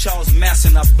psycho Charles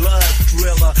Manson, a blood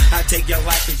thriller. I take your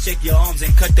life and shake your arms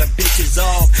and cut the bitches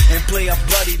off. And play a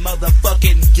bloody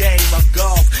motherfucking game of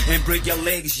golf. And break your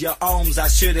legs, your arms, I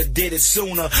should've did it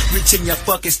sooner. Reach in your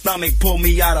fucking stomach, pull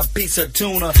me out a piece of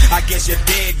tuna. I guess you're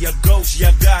dead, you're ghost, you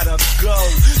gotta go.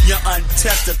 You're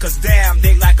untested, cause damn,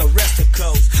 they like a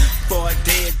coast. For a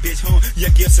dead bitch, you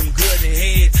give some good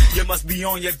head. You must be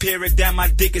on your period, damn, my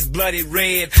dick is bloody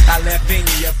red. I laugh in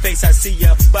your face, I see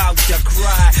you about to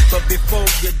cry. But before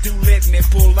you do, let me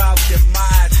pull out your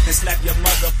mind and slap your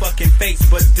motherfucking face,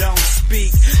 but don't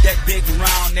speak. That big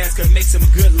round ass could make some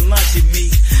good lunch in me.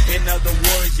 In other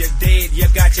words, you're dead, you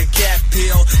got your cat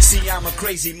pill. See, I'm a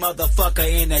crazy motherfucker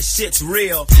and that shit's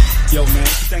real. Yo, man,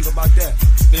 what you think about that?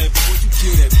 Man, would you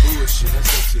kill that bullshit? That's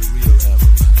that shit real,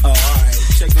 album. Oh, alright,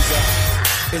 check this out.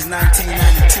 It's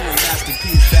 1992 and Master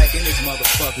P's back in this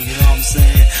motherfucker, you know what I'm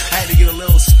saying? I had to get a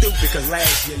little stupid cause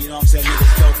last year, you know what I'm saying,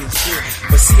 niggas talking shit.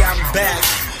 But see, I'm back,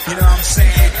 you know what I'm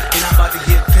saying? And I'm about to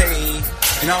get paid.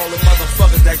 And all the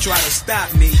motherfuckers that try to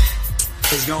stop me,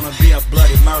 it's gonna be a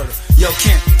bloody murder. Yo,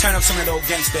 Kent, turn up some of that old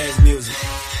gangsta ass music.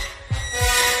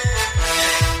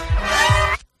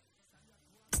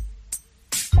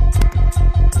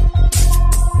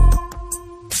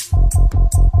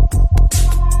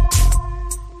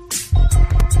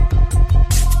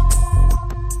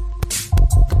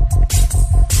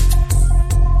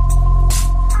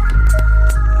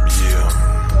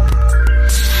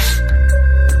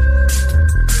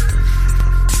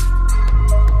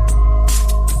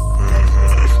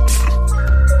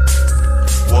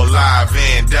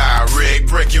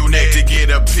 Break your neck to get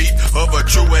a peep of a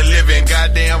true and living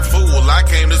goddamn fool. I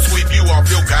came to sweep you off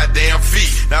your goddamn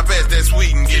feet. Now pass that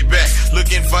sweet and get back.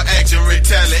 Looking for action,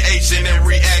 retaliation, and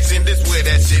reaction. This where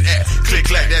that shit at. Click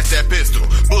clack, that's that pistol.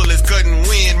 Bullets cutting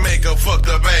wind, make a fucked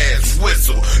up ass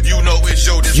whistle. You know it's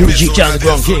your dismissal.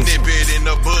 Nip it in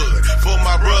the bud. For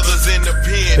my brothers in the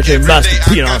pen. Perché il Master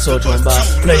P non so tromba.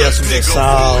 Play us some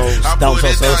Soundz, down for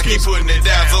Soundz.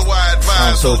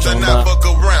 Non so tromba.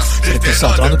 C'est le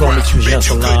centre de comme tu viens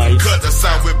sur live. Cut the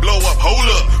sound with blow up, hold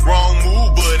up. Wrong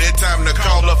move, but it's time to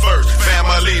call her first.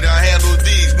 Family to handle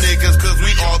these niggas, cause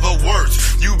we are the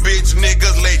worst. You bitch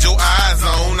niggas laid your eyes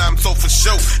on. I'm so for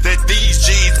sure that these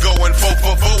G's going 4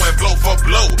 for 4 and blow for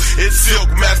blow. It's Silk,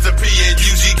 Master P, and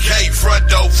UGK. Front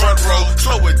door, front row.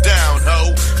 Slow it down,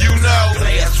 ho. You know.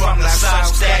 Players from the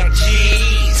South Stack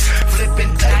G's.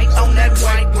 Flipping tight on that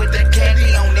white with the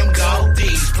candy on them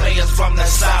goldies. Players from the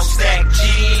South Stack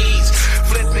G's.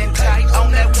 Flipping tight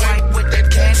on that white with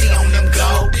that candy on them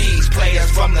goldies.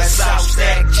 Players from the South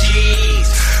Stack G's.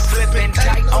 Flipping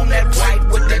tight on that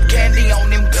white with the candy on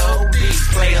them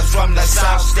goldies. Players from the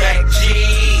South Stack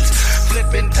G's.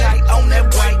 Flipping tight on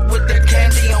that white with the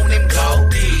candy on them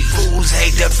goldies. Fools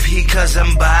hate the P cause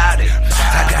I'm bout it.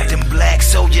 I got them black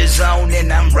soldiers on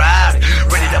and I'm riding.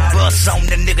 Ready to bust on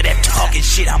the nigga that talking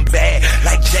shit, I'm bad.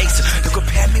 Like Jason, you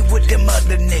compare me with them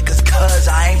other niggas cause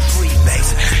I ain't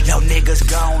freebasing. Y'all niggas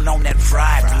gone on that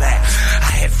fried black.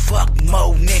 I had fuck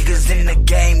more niggas in the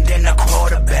game than a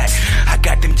quarterback. I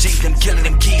got them G's, them killing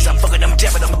them keys. I'm fucking them,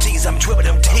 jabbing them T's, I'm tripping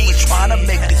them T's. Trying to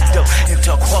make this dope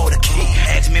into a quarter key.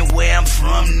 Ask me where I'm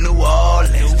from, New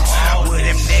Orleans. Where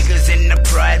them niggas in the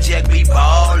project be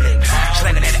ballin'.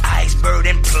 Slinging that iceberg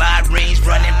and plot rings,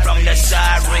 running from the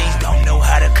sirens. Don't know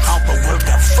how to count, but work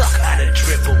the fuck out of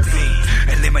triple B.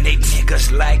 Eliminate niggas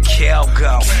niggas like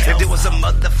Kelgo. If there was a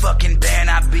motherfucking band,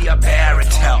 I'd be a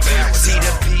baritone. See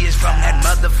the P is from that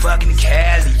motherfucking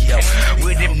Cali, yo.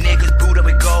 With them niggas boot up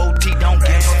with gold teeth, don't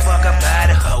give a fuck about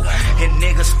a hoe. And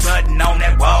niggas stunting on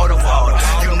that water.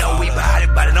 You know we bout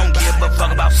it, don't give a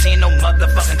fuck about seeing no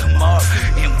motherfucking tomorrow.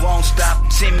 And won't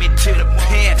stop, send me to the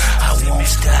pen. I won't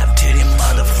stop till them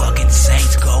motherfucking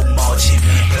Saints go marching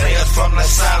in. Players from the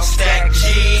South stack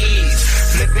G's,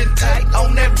 flipping tight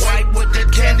on that white with the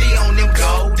candy on them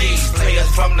goldies. Players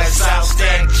from the South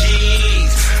stack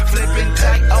G's, flipping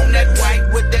tight on that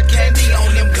white with the candy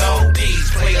on them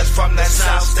goldies. Players from the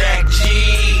South stack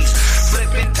G's,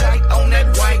 flipping tight on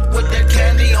that white with the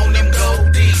candy on them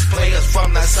goldies. Players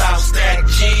from the South stack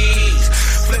G's,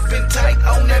 flipping tight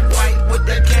on that white with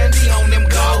the candy on them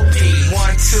goldies.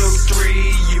 1, 2,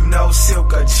 3, you know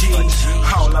Silka G.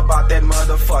 All about that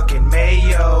motherfucking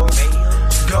mayo.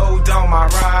 Gold on my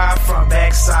ride from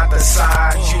backside to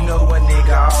side. You know a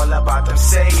nigga all about them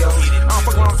sales. I don't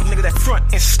fuck around with them niggas that front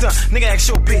and stunt. Nigga ask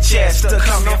your bitch ass to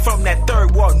come. I'm from that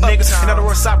third ward niggas. In other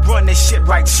words, I run this shit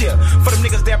right here. For them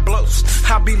niggas that blows,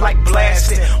 I be like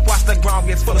blasting. Watch the ground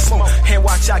get full of smoke and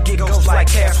watch I get ghosts like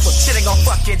Casper. Shit ain't gon'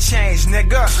 fucking change,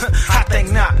 nigga. I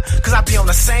think not, cause I be on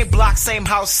the same block, same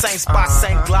house, same spot,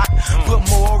 same block. Put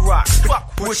more rocks.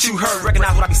 Fuck what you heard,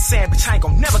 recognize what I be saying. Bitch, I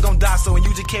ain't never gon' die. So when you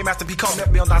just came after be calling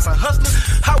up, be on die some hustler,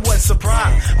 I wasn't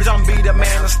surprised. Bitch, I'm be the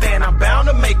man to stand, I'm bound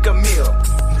to make a meal.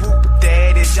 Whoop,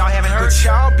 that is y'all haven't heard, but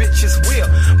y'all bitches will.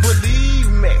 Believe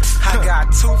me, I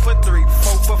got 2 for 3,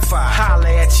 4 for 5. Holla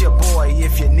at your boy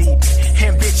if you need me.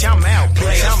 And bitch, I'm out.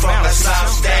 Players from the South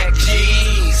stack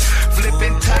G's,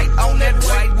 flipping tight on that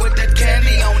white with that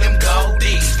candy on them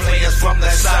goldies. Players from the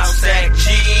South stack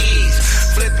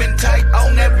G's, flipping tight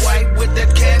on that white with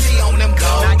that candy on them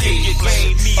goldies. You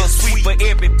gave me a sweet for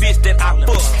every bitch that I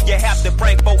fuck. You have to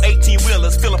bring 4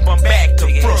 18-wheelers, fill up from back to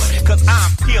front. Cause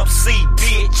I'm Pimp C,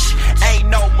 bitch. Ain't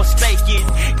no mistaking.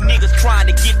 Niggas trying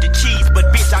to get the cheese, but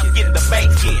bitch, I'm getting the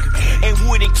bacon. And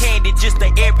wood and candy, just the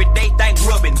everyday thing,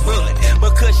 rubbing bud.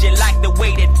 Because you like the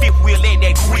way that fifth wheel and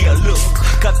that grill look.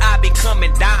 Cause I be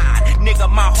coming down, nigga,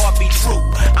 my heart be true.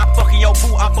 I'm fucking your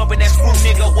boo, I'm bumping that screw,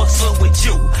 nigga, what's up with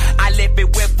you? I left it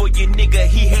wet for you, nigga,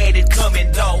 he had it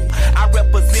coming though. I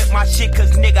represent my shit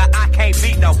cause nigga, I can't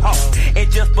be no hoe.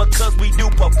 And just because we do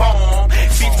perform,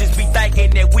 bitches be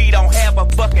thinking that we don't have a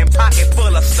fucking pocket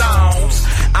full of songs.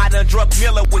 I done drunk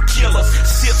Miller with killers,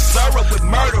 sip syrup with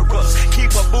murderers. Keep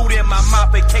a boot in my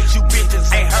mouth in case you bitches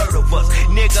ain't heard of us.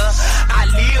 Nigga, I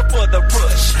live for the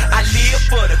rush, I live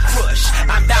for the crush.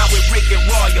 I'm down with Rick and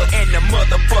Royal and the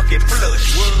motherfucking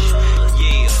flush.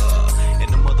 Yeah, and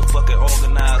the motherfucking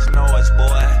organized noise,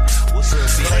 boy. What's up,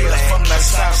 bitch? Players from the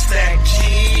South stack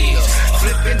G's,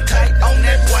 flipping tight on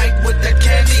that white with the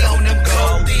candy on them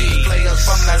goldies. Players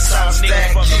from the South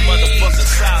stack G's,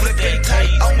 flipping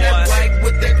tight on that white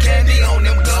with the candy on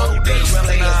them goldies.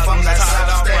 Players from the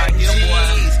South stack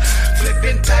G's,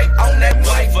 flipping tight on that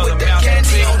white with the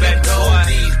candy on them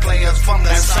goldies. Players from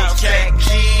the South stack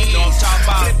G's,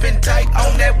 flipping tight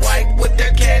on that white with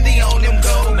the candy on them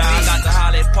goldies. Now I got to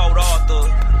holler at Port Arthur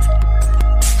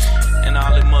and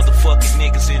all them motherfucking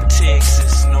niggas in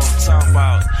Texas, know what I'm talking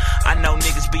about? I know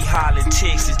niggas be hollering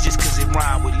Texas just cause it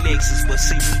rhyme with Lexus, but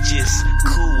see, we just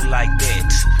cool like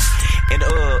that. And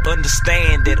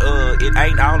understand that it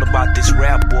ain't all about this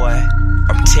rap, boy.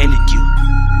 I'm telling you,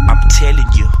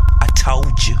 I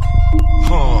told you.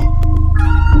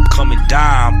 Coming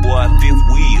down, boy, fifth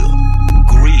wheel,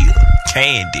 grill,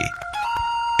 candy.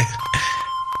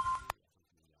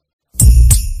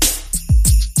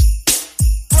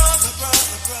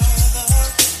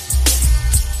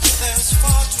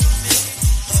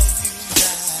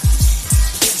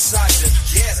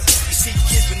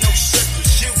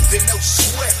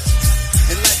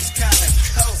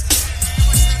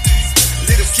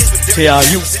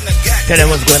 TRU, tell them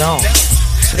what's going on.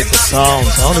 It's the Soundz.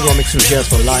 I only gonna mix some jazz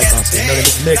for live concert. Another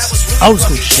mix, old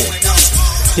school shit.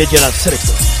 Digital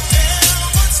Sinixta.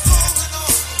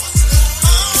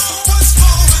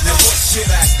 Now what should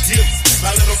I do?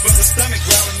 My little brother's stomach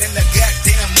growling in the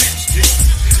goddamn mixture.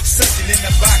 Sucking in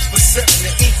the box for something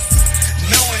to eat.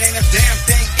 Knowing ain't a damn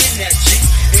thing in that G.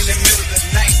 In the middle of the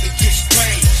night it gets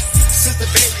strange. Since the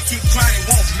baby keep crying and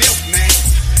want milk, man.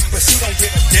 But she don't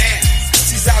give a damn.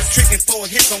 She's out tricking for a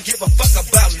hit, don't give a fuck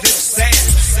about Lil Sam.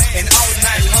 And all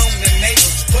night long the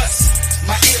neighbors bust.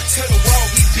 My ear to the wall,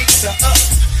 he beats her up.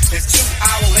 And 2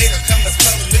 hours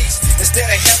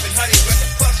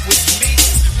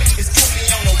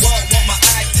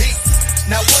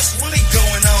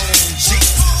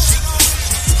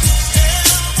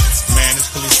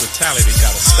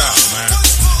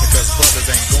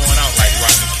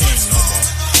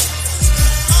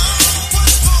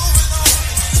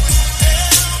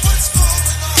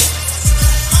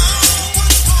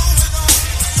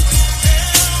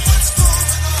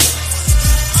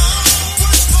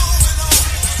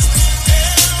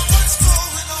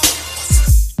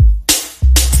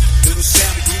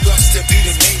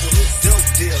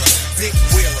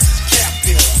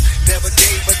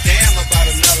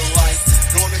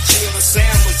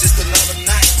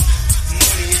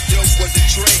was a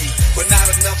trade, but not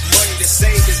enough money to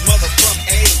save his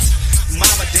motherfucking age.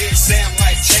 Mama dead, Sam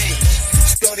life changed.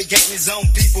 Started getting his own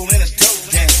people in a dope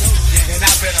game. And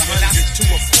I bet 100 to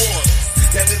a four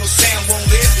that little Sam won't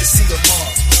live to see the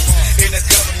mark. And the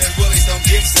government really don't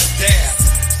give a damn,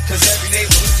 cause every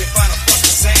neighborhood you find a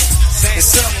fucking Sam. And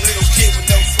some little kid with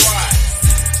no pride,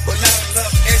 but not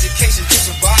enough education to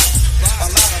survive. A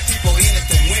lot of people in it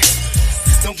to win,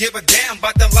 don't give a damn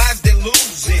about the lives they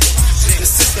lose in. The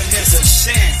system is a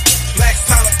sham. Black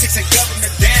politics and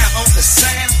government down on the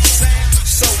sound.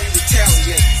 So we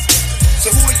retaliate.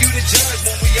 So who are you to judge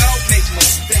when we all make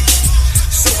mistakes?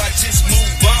 So I just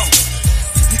move on.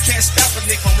 You can't stop a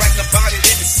nigga from writing about it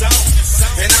in the song.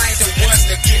 And I ain't the one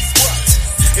to get fucked.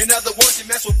 In other words, you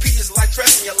mess with P is like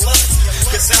pressing your luck.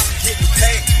 Cause I'm getting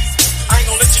paid. I ain't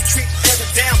gonna let you treat every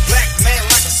damn black man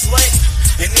like a slave.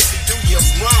 And if you do, you're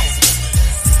wrong.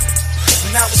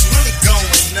 Now what's really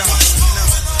going on?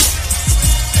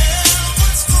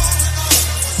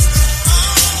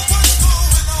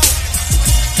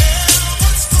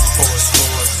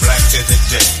 Black to the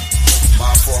day. My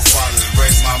forefathers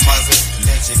raised my mother,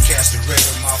 lynched and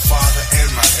castrated my father and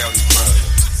my elder brother.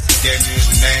 Gave me his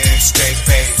name, stay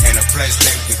paid, and a place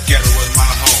named together was my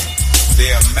home. The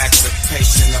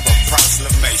emancipation of a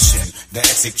proclamation, the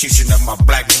execution of my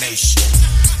black nation.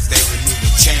 They removed the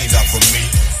chains off of me,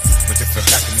 but they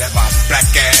forgot to let my black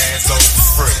ass go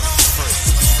free.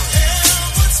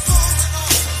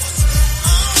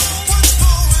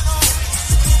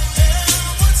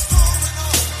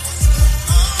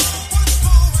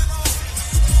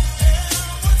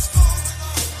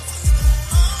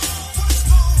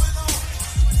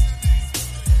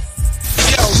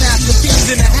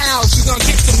 In the house, you're gonna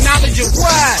get some knowledge of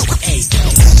what? Go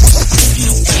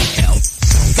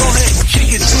ahead and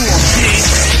kick it to them, kid.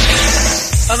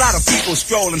 A lot of people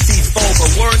strolling feet over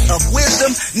words of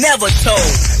wisdom never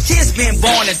told. Kids being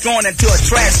born and thrown into a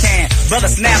trash can. Brother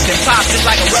snapped and popped just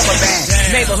like a rubber band.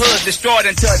 Neighborhoods destroyed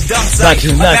into a dump site.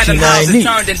 Abandoned houses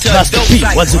turned into a dope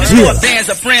site. What's the deal? Bands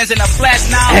of friends in a flat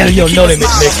now. Hell, yo, no limit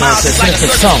mix nonsense.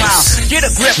 Sinixta Soundz. Get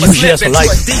a grip or slip into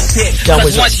a deep pit.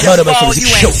 Cause once you fall,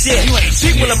 you ain't shit.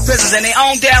 People in prisons and they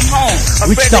own damn home.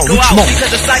 Afraid to go out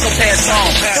because the psychopath's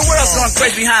home. The world's gone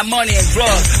crazy behind money and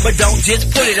drugs. But don't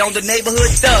just put it on the neighborhood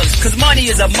thugs. Cause money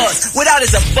is a must. Without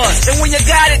it's a bust. And when you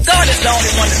got it, God is the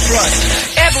only one to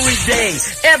trust. Every day,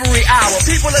 every hour,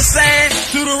 people are saying,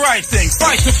 do the right thing,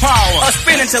 fight the power. Or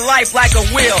spin into life like a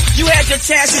wheel. You had your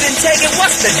chance, you didn't take it,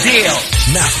 what's the deal?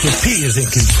 Master P is in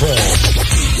control.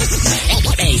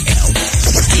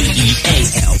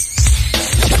 A-L-D-E-A-L.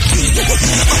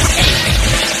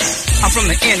 I'm from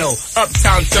the NO,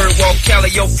 uptown, third world,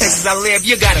 Cali, yo, places I live,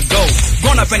 you gotta go.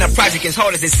 Growing up in a project as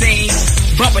hard as it seems.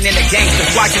 Bumping in the gangsters,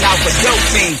 watching out for dope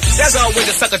fiends. There's always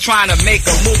a sucker trying to make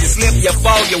a move. You slip, you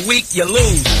fall, you're weak, you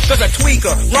lose. Cause a tweaker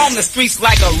roam the streets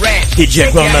like a rat. DJ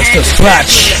Grandmaster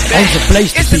Scratch. Ain't the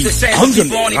place to be.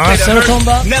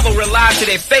 Never rely to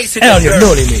their face. Hell, you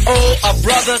know me. Oh, a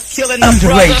brother killing a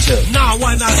Underrated. brother. Nah,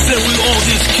 why not say we all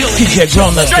just killing DJ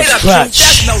Grandmaster Scratch.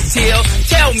 That's no deal.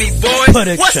 Tell me,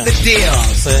 boy, what's the deal?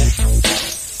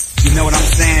 You know what I'm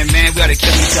saying, man? We ought to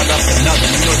kill each other up for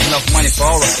nothing. You know it's enough money for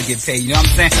all of us to get paid. You know what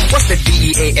I'm saying? What's the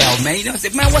DEAL, man? You know what I'm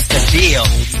saying? Man, what's the deal?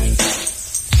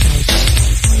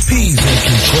 P's in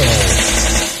control.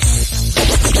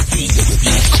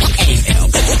 DEAL. DEAL.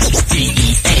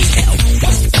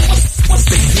 What's the deal? What's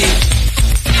the deal?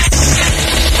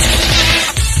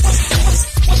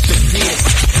 What's the deal?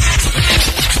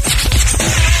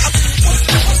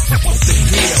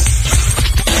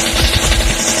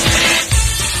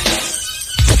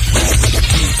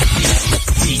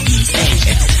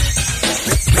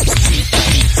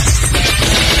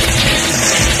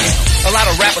 A lot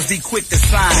of rappers be quick to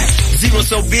sign. Zero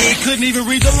so big, couldn't even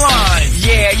read the line.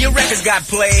 Yeah, your records got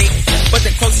played, but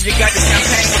the closest you got to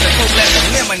champagne was a cold glass of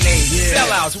lemonade.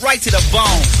 Sellouts right to the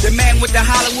bone. The man with the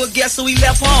Hollywood, guess who he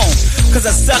left home? Cause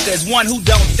a sucker is one who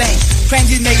don't think.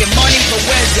 Claims he's making money, but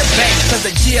where's your bank? Cause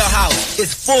the jailhouse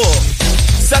is full.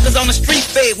 Suckers on the street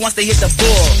fade once they hit the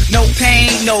bull. No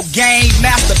pain, no gain.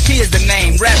 Master P is the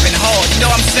name. Rapping hard, you know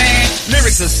what I'm saying?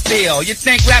 Lyrics are still. You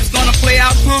think rap's gonna play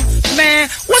out, huh? Man,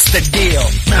 what's the deal?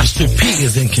 Master P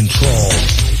is in control.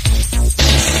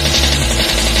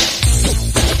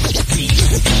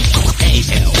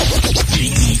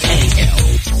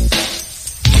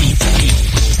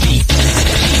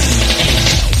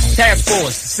 Task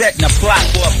force setting a plot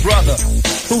for a brother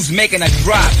who's making a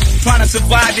drop. Trying to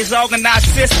survive this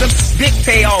organized system, big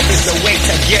payoff is the way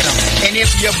to get them. And if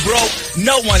you're broke,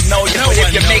 no one knows you. But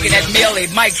if you're making that meal,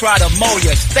 they might try to mow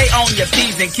you. Stay on your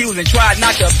P's and Q's and try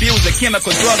not to abuse the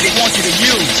chemical drug they want you to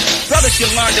use. Brothers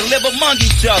should learn to live among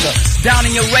each other. Down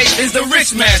in your race is the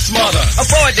rich man's mother.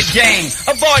 Avoid the game,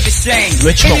 avoid the shame.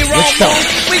 Any wrong move,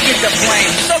 we get the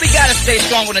blame. So we gotta stay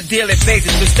strong on a daily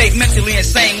basis, but stay mentally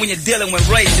insane when you're dealing with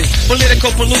races.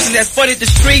 Political pollution that's flooded the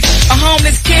streets. A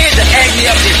homeless kid to agony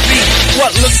up their feet.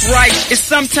 What looks right is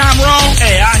sometime wrong.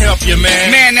 Hey, I'll help you,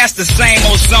 man. Man, that's the same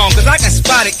old song, cause I can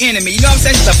spot an enemy. You know what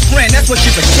I'm saying? It's a friend, that's what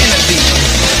you pretend to be.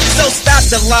 So stop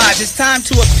the lies, it's time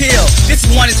to appeal. This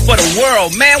one is for the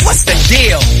world, man, what's the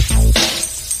deal?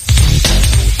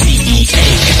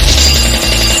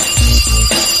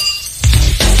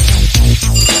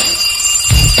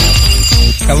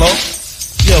 Hello?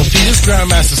 Yo, P, this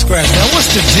Grandmaster Scratch, man, what's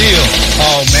the deal?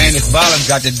 Oh, man, this violence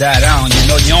got to die down. You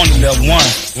know, you only live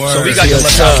once. Word. So we got to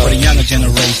look out for the younger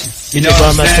generation. You know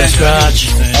what I'm saying?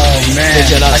 Scratch. Oh, man.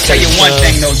 I tell you one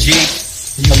thing, though, G.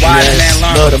 A wise man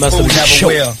learns, a fool never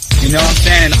will. You know what I'm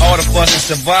saying? In order for us to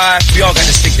survive, we all got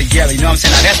to stick together. You know what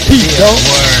I'm saying? Now, that's the deal.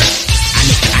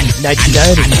 Word.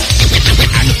 1990.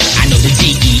 I know the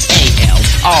D-E-A-L.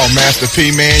 Oh, Master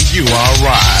P, man, you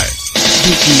alright.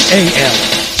 D-E-A-L.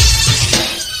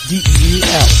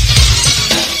 D-E-A-L.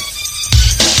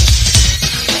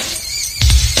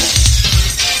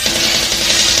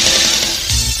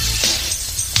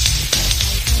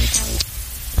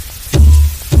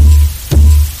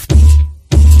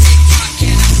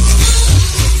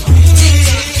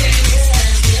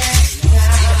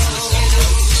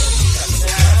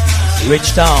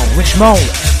 Rich Town, Richmond,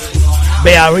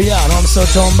 Bay Area, you know what I'm so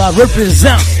talking about?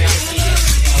 Represent.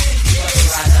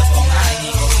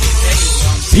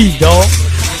 P-Dog,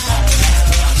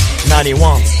 91,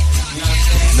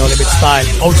 No Limit Style,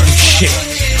 ultimate shit.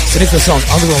 Sinixta song,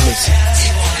 underground mix.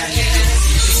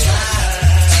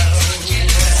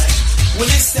 Well,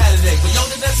 it's Saturday, but yo,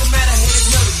 that doesn't matter, hey, there's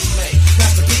none to be made.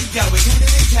 Master P got away, who did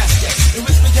it cascade? In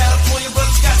Richmond, California,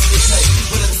 brothers got to be paid.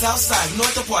 But in the south side,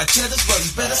 north of Parchetta's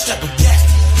brothers better strap a gap.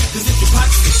 Cause if your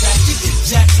pockets get fat, you get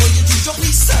jacked for your juice, don't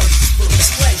be served.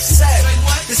 Display sad,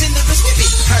 cause in the wrist we be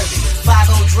curving.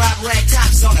 5-0 drop, rag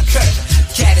tops on a curve.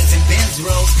 Catters and Benz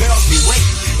rolls, girls be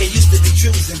waiting. It used to be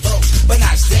trues and bows, but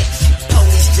not stakes.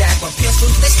 Police jack or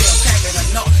pistols, they still packing a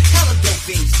note. Hella dope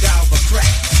fiends down for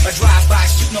crack. A drive-by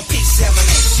shoot, no P7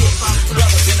 ain't shit.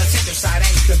 Brothers in the center side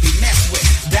ain't to be messed with.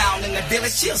 Down in the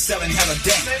village, chill selling hella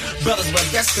dank. Brothers but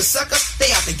best cause suckers, they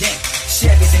out the game.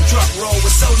 Chevys and truck roll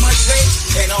with so much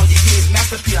rage. And all you hear is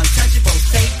Master P untouchable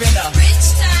tape in a Rich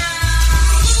Town.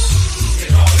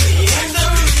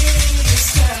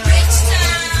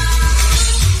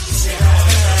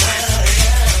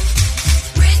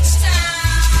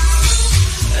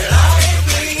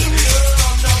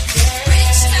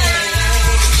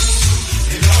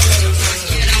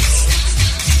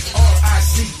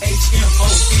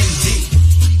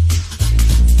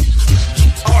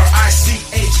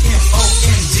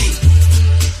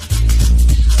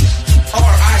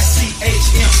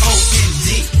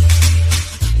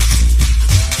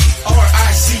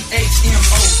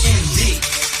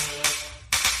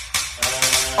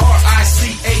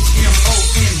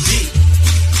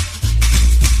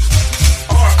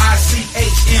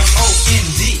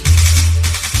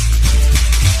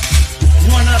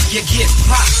 You get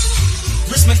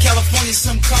popped. Richmond, California,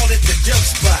 some call it the dope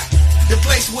spot. The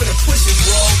place where the pushers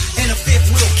roll, and a fifth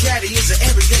wheel caddy is an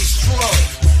everyday stroll.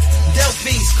 Dope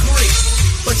fiends creep,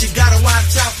 but you gotta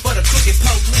watch out for the crooked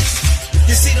police.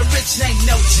 You see, the rich ain't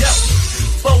no joke.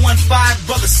 415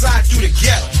 brothers slide through the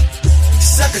ghetto.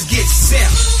 Suckers get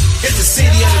sent. It's the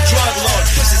city of the drug lord,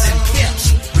 pushers and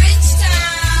pimps. Rich Town.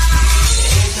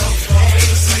 Ain't no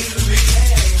place to be.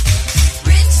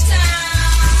 Rich Town.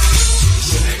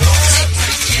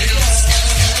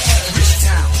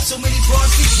 So many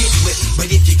broads we get with,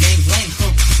 but if your game lame,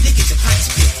 you get your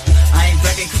pipes spit. I ain't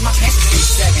bragging cause my pants is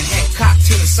sagging. Head cocked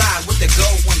to the side with the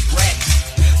gold one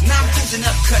bragging. Now I'm cruising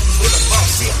up, cutting with a boss,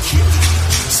 see a cute.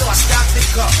 So I stopped the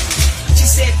car. She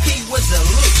said P was a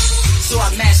loop. So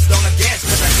I mashed on the gas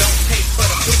cause I don't pay for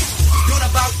the loop. Doing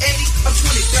about 80, I'm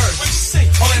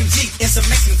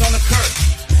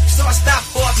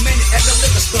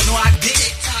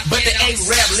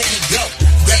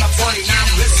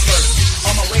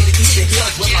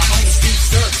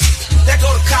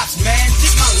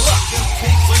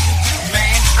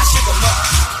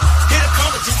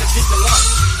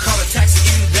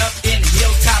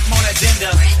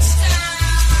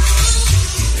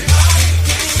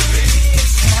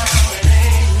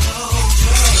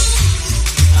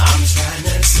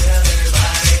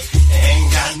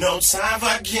time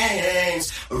for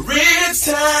games. Real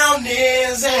town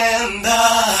is in the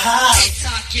house.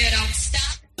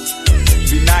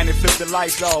 B90, flip the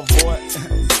lights off, boy.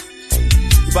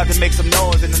 You about to make some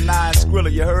noise in the 9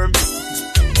 Skrilla, you heard me?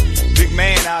 Big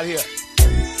man out here.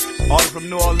 All from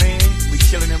New Orleans, we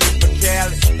chillin' in Richmond,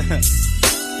 Cali.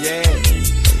 Yeah.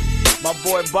 My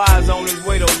boy Bob's on his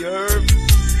way though, you heard me?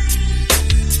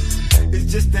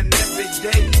 It's just an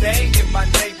everyday thing in my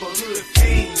neighborhood.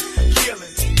 Fiends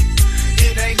killing.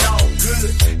 It ain't all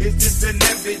good. It's just an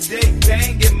everyday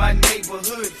thing in my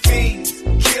neighborhood. Fiends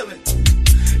killing.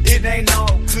 It ain't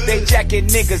all good. They jacking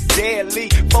niggas deadly.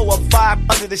 4 or 5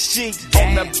 under the sheets.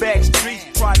 On the back streets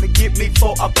trying to get me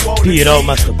for a quota.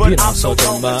 But I'm no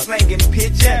longer slanging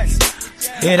pigeons.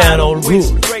 It ain't all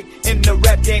good.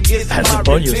 Has a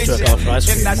bonus track off Rice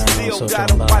Cream now, also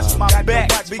talking about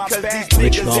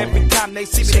Rich Long. Every time they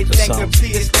see me, they think of P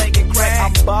is thinking crack.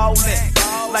 I'm ballin'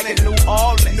 like a New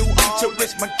Orleans to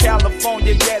Richmond,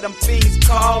 California. Yeah, them fiends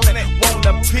calling. Want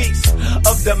a piece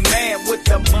of the man with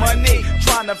the money.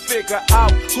 Trying to figure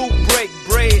out who break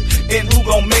bread and who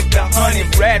gon' make the honey.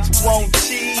 Rats want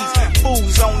cheese,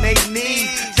 fools on their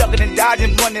knees, ducking and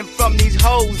dodging, running from these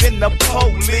hoes in the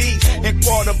police. And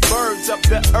quarter birds up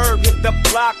the herb, hit the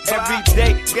block every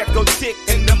day. Gecko tick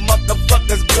and the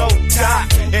motherfuckers go die.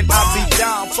 And I'll be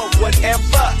down for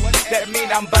whatever. That mean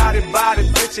I'm body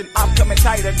bitchin'. I'm coming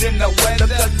tighter than the weather.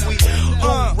 Cause we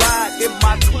ride in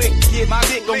my clique, get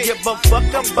dick. Don't give a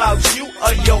fuck about you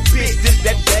or your bitch. This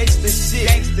that gangsta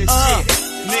shit.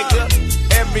 Nigga,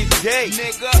 every day,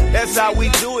 that's how we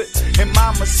do it. And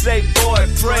mama say, boy,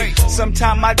 pray.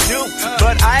 Sometime I do,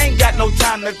 but I ain't got no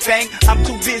time to think. I'm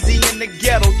too busy in the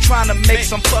ghetto trying to make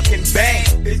some fucking bang.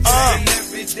 It's just an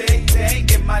everyday thing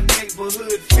in my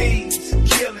neighborhood. Fiends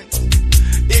killing.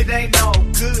 It ain't all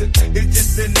good. It's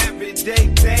just an everyday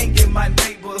thing in my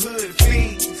neighborhood.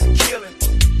 Fiends killing.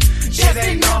 Just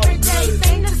an everyday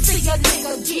thing to see a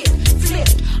nigga get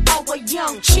flipped over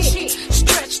young chick,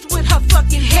 stretched with her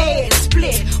fucking head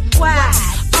split wide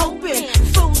open.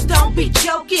 Fools don't be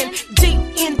joking. Deep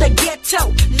in the ghetto,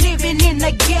 living in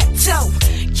the ghetto,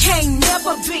 can't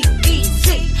never be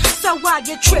easy. So while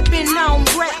you're tripping on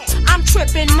rap, I'm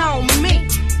tripping on me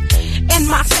and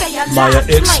my stay alive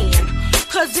plan.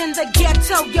 Cause in the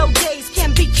ghetto, your days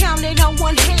can be counted on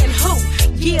one hand. Who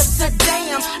gives a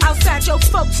damn? Outside your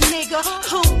folks, nigga.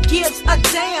 Who gives a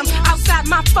damn? Outside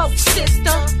my folks,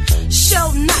 sister.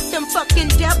 Show not them fucking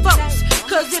devils.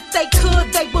 Cause if they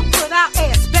could, they would put our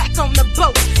ass back on the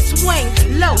boat.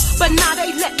 Swing low, but now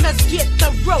they letting us get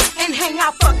the rope and hang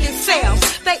our fucking cells.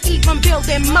 They even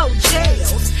building more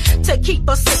jails to keep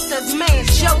us sisters, man,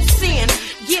 show sin.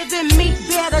 Giving me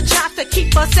better jobs to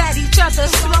keep us at each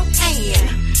other's throat. And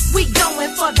we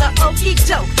going for the okie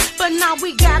doke, but now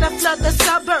we gotta flood the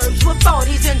suburbs with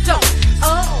 40s and dope.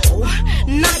 Oh,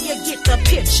 now you get the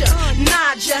picture.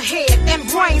 Nod your head and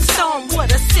brainstorm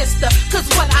with a sister. Cause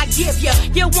what I give you,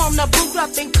 you wanna boot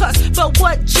up and cuss. But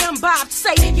what Jim Bob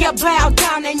say, you bow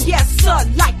down and yes sir,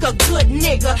 like a good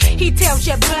nigga. He tells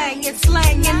you bang and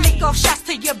slang and lick off shots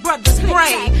to your brother's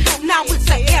brain. Now it's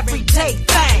an everyday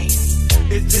thing.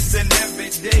 It's just an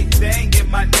everyday thing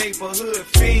in my neighborhood.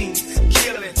 Fiends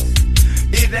killing.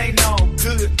 It ain't all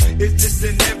good. It's just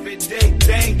an everyday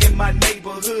thing in my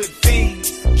neighborhood.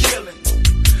 Fiends killing.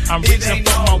 I'm reaching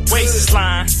for my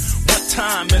waistline. One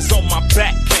time is on my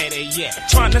back, patty, yeah.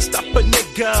 Trying to stop a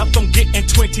nigga from getting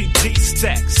 20 G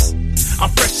stacks. I'm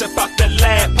fresh up out the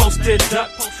lab, posted up.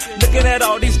 Looking at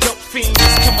all these dope fiends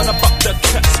coming up off the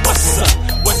cuts. What's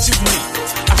up? What you need?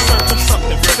 I served him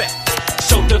something fat.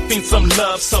 Show the fiend some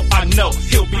love, so I know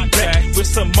he'll be back with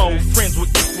some more friends,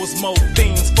 with equals more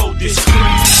things for this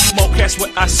street. More cash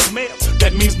what I smell,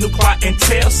 that means new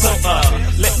clientele. So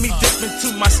let me dip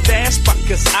into my stash spot,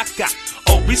 cause I got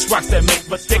obese rocks that make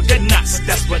but thicker knots.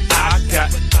 That's what I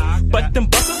got. But them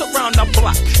buzzers around the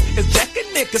block is jacking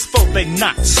niggas for they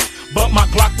knots. But my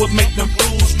Glock would make them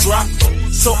fools drop.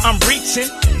 So I'm reaching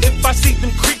if I see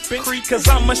them creeping, cause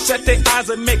I'ma shut their eyes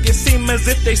and make it seem as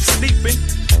if they sleeping.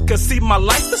 Cause see, my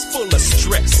life is full of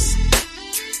stress.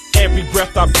 Every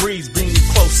breath I breathe brings me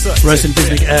closer. Rest in peace,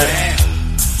 Big Ed.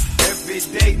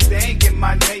 Everyday thing in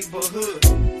my neighborhood.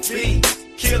 Fiends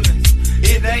killing.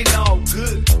 It ain't all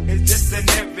good. It's just an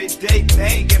everyday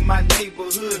thing in my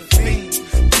neighborhood. Fiends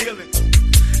killing.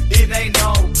 It ain't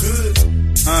all good.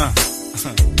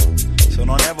 So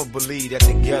don't ever believe that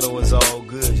the ghetto is all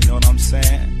good. You know what I'm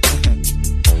saying?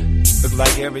 Look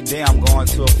like every day I'm going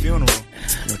to a funeral.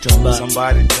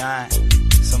 Somebody dying,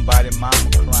 somebody mama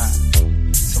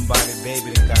crying, somebody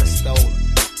baby that got stolen,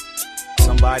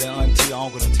 somebody auntie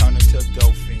uncle that turned into a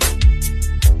dope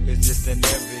fiend. It's just an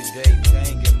everyday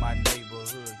thing in my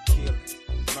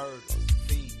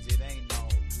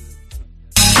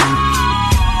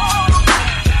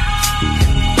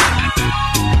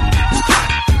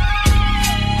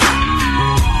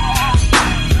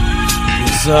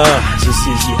sir, this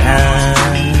is the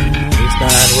end. It's not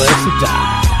worth to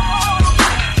die.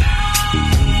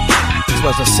 This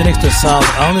was the Sinixta Soundz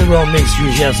only raw mix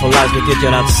UGS for live with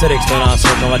DJ out Sinixta and also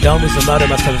come down with some other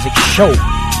master music show.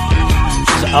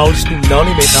 It's an old school no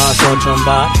limit also on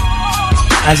trombone.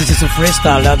 As it is a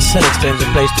freestyle, that Sinixta is the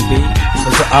place to be.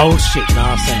 It's the old shit, know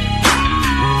what I'm saying?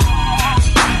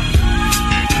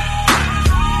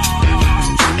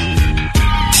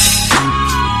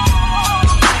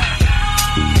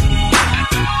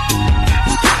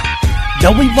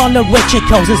 Don't we wanna rich it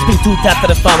cause it's been too tough for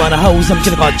the farm on the hose. I'm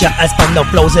gonna go jazz from no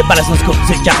flows it, but it's no scoop,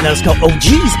 so let's go. Oh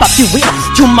geez, pop you real.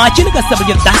 Too much, you niggas, that's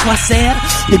what I said.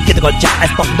 You get to go jazz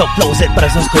from no flows it, but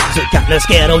it's no scoop, so let's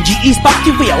get. Oh geez, pop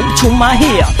you real. To my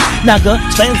hair. Naga,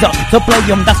 stands up, the play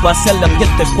that's why I sell them, get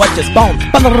the gorgeous bone.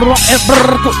 But the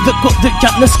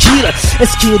countless killer.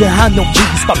 It's kid, I no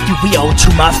geez, pop you real. To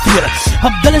my fear.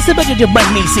 I'm gonna say, but you bring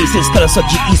me, see, this color, so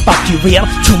geez, pop you real.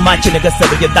 Too much, you niggas,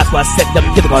 that's why I said them,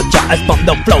 get to go jazz.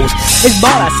 No flows, it's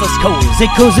ball as us cozy,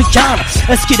 cozy chana.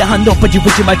 Let's get a hand up, but you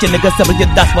wish you might niggas,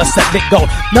 that's what set it go.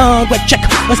 No, wait, check,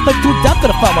 let's put two down to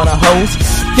the farm on a hose.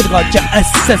 Get a got your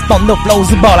SS bomb, no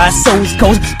flows, ball as souls,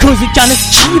 cozy chana is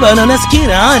cheaper than a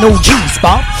skinner. I know G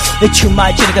spot. It's you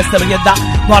might niggas, that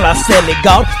while I sell it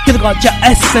go. Get a got your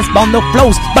SS bomb, no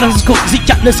flows, but it's cozy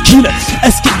chana is killer.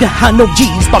 Let's get the hand of G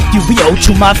spot, you real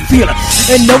to my feeler.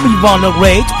 And no, we wanna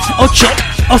rate or check.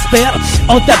 Or spare,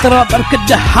 or that rubber could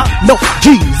have no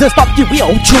Jesus, pop you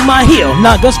real to my heel.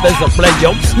 Now go space a play,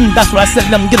 yo. That's why I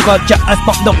said them get a got your ass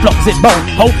pop no flows it bone.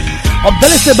 Ho, I'm the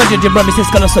list of budget, your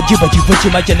promises color so you, but you put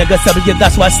you much in a good subject.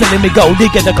 That's why I said let me go. They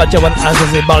get a got your one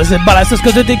answers in balls and balances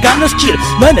because they got no skill.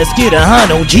 Man, it's kid,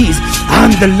 no G's.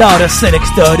 I'm the Lord of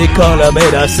Sinixta, they call a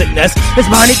made of sickness. It's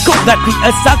money cool that create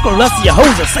a circle, us your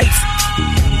hoes are safe.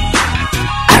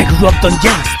 I grew up on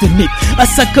gangster nip, a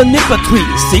sucker nip a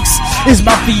 3-6 is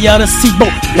mafia the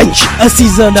Seabo Lynch, a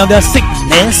season of the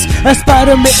sickness. A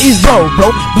Spider-Man is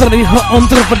bro, bloody her on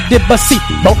top of the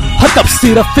Basibo. Hot up,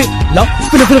 see the fit, no,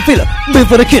 filler, bill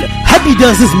for the killer. Happy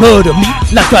does his murder me,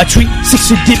 like a tree,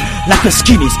 6 feet deep, like a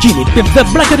skinny, pimp the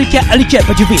black of the cat, alley cat,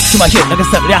 but you reach to my head, like a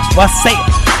stuff, that's what I say.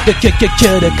 The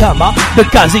the come out,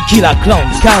 because he kill a clown,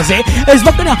 cause it's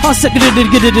not gonna house, get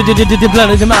the blood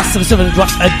of the massive, so a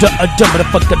dumb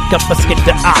fucking cup of skit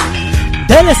the eye.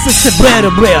 Then it's a bread,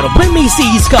 bring me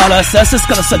C's colors, it's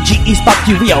gonna say G's pop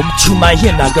you real to my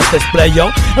here, now got this play, yo.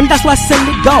 And that's why I send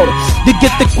it go. They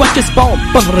get the questions bomb,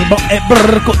 the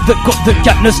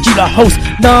catness killer host.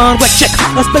 None, wait, check,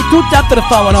 let's play two tap to the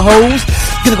fire on a hose.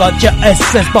 Get got your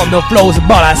essence bomb, no flows,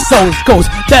 but our souls goes.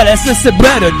 Then it's a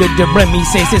bread, the bring me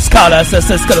C's colors, it's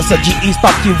gonna say G's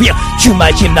pop you real to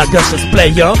my here, now got this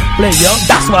play, yo.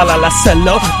 That's why I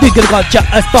sell, they got your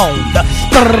ass bomb, the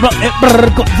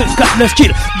catness.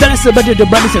 Then it's a better the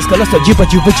brand says colors of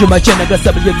but you put my chin, I got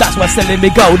something that's why selling me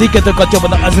go. They get the cut over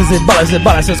the others and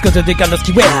balances because they can't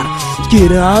ski where.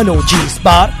 Skid on no G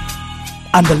spot.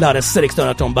 I'm the lot of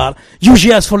Sinixta on bar.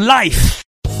 UGS for life.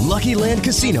 Lucky Land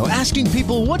Casino asking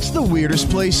people what's the weirdest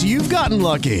place you've gotten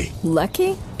lucky?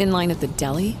 Lucky? In line at the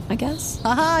deli, I guess?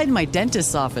 Aha, in my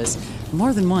dentist's office.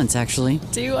 More than once, actually.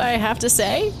 Do I have to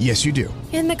say? Yes, you do.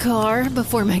 In the car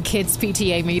before my kids'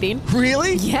 PTA meeting.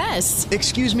 Really? Yes.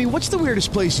 Excuse me, what's the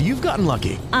weirdest place you've gotten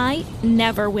lucky? I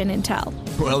never win and tell.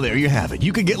 Well, there you have it.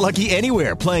 You can get lucky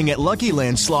anywhere, playing at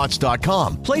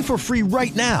LuckyLandSlots.com. Play for free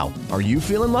right now. Are you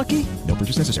feeling lucky? No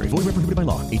purchase necessary. Void where prohibited by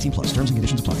law. 18+. Terms and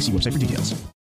conditions apply. See website for details.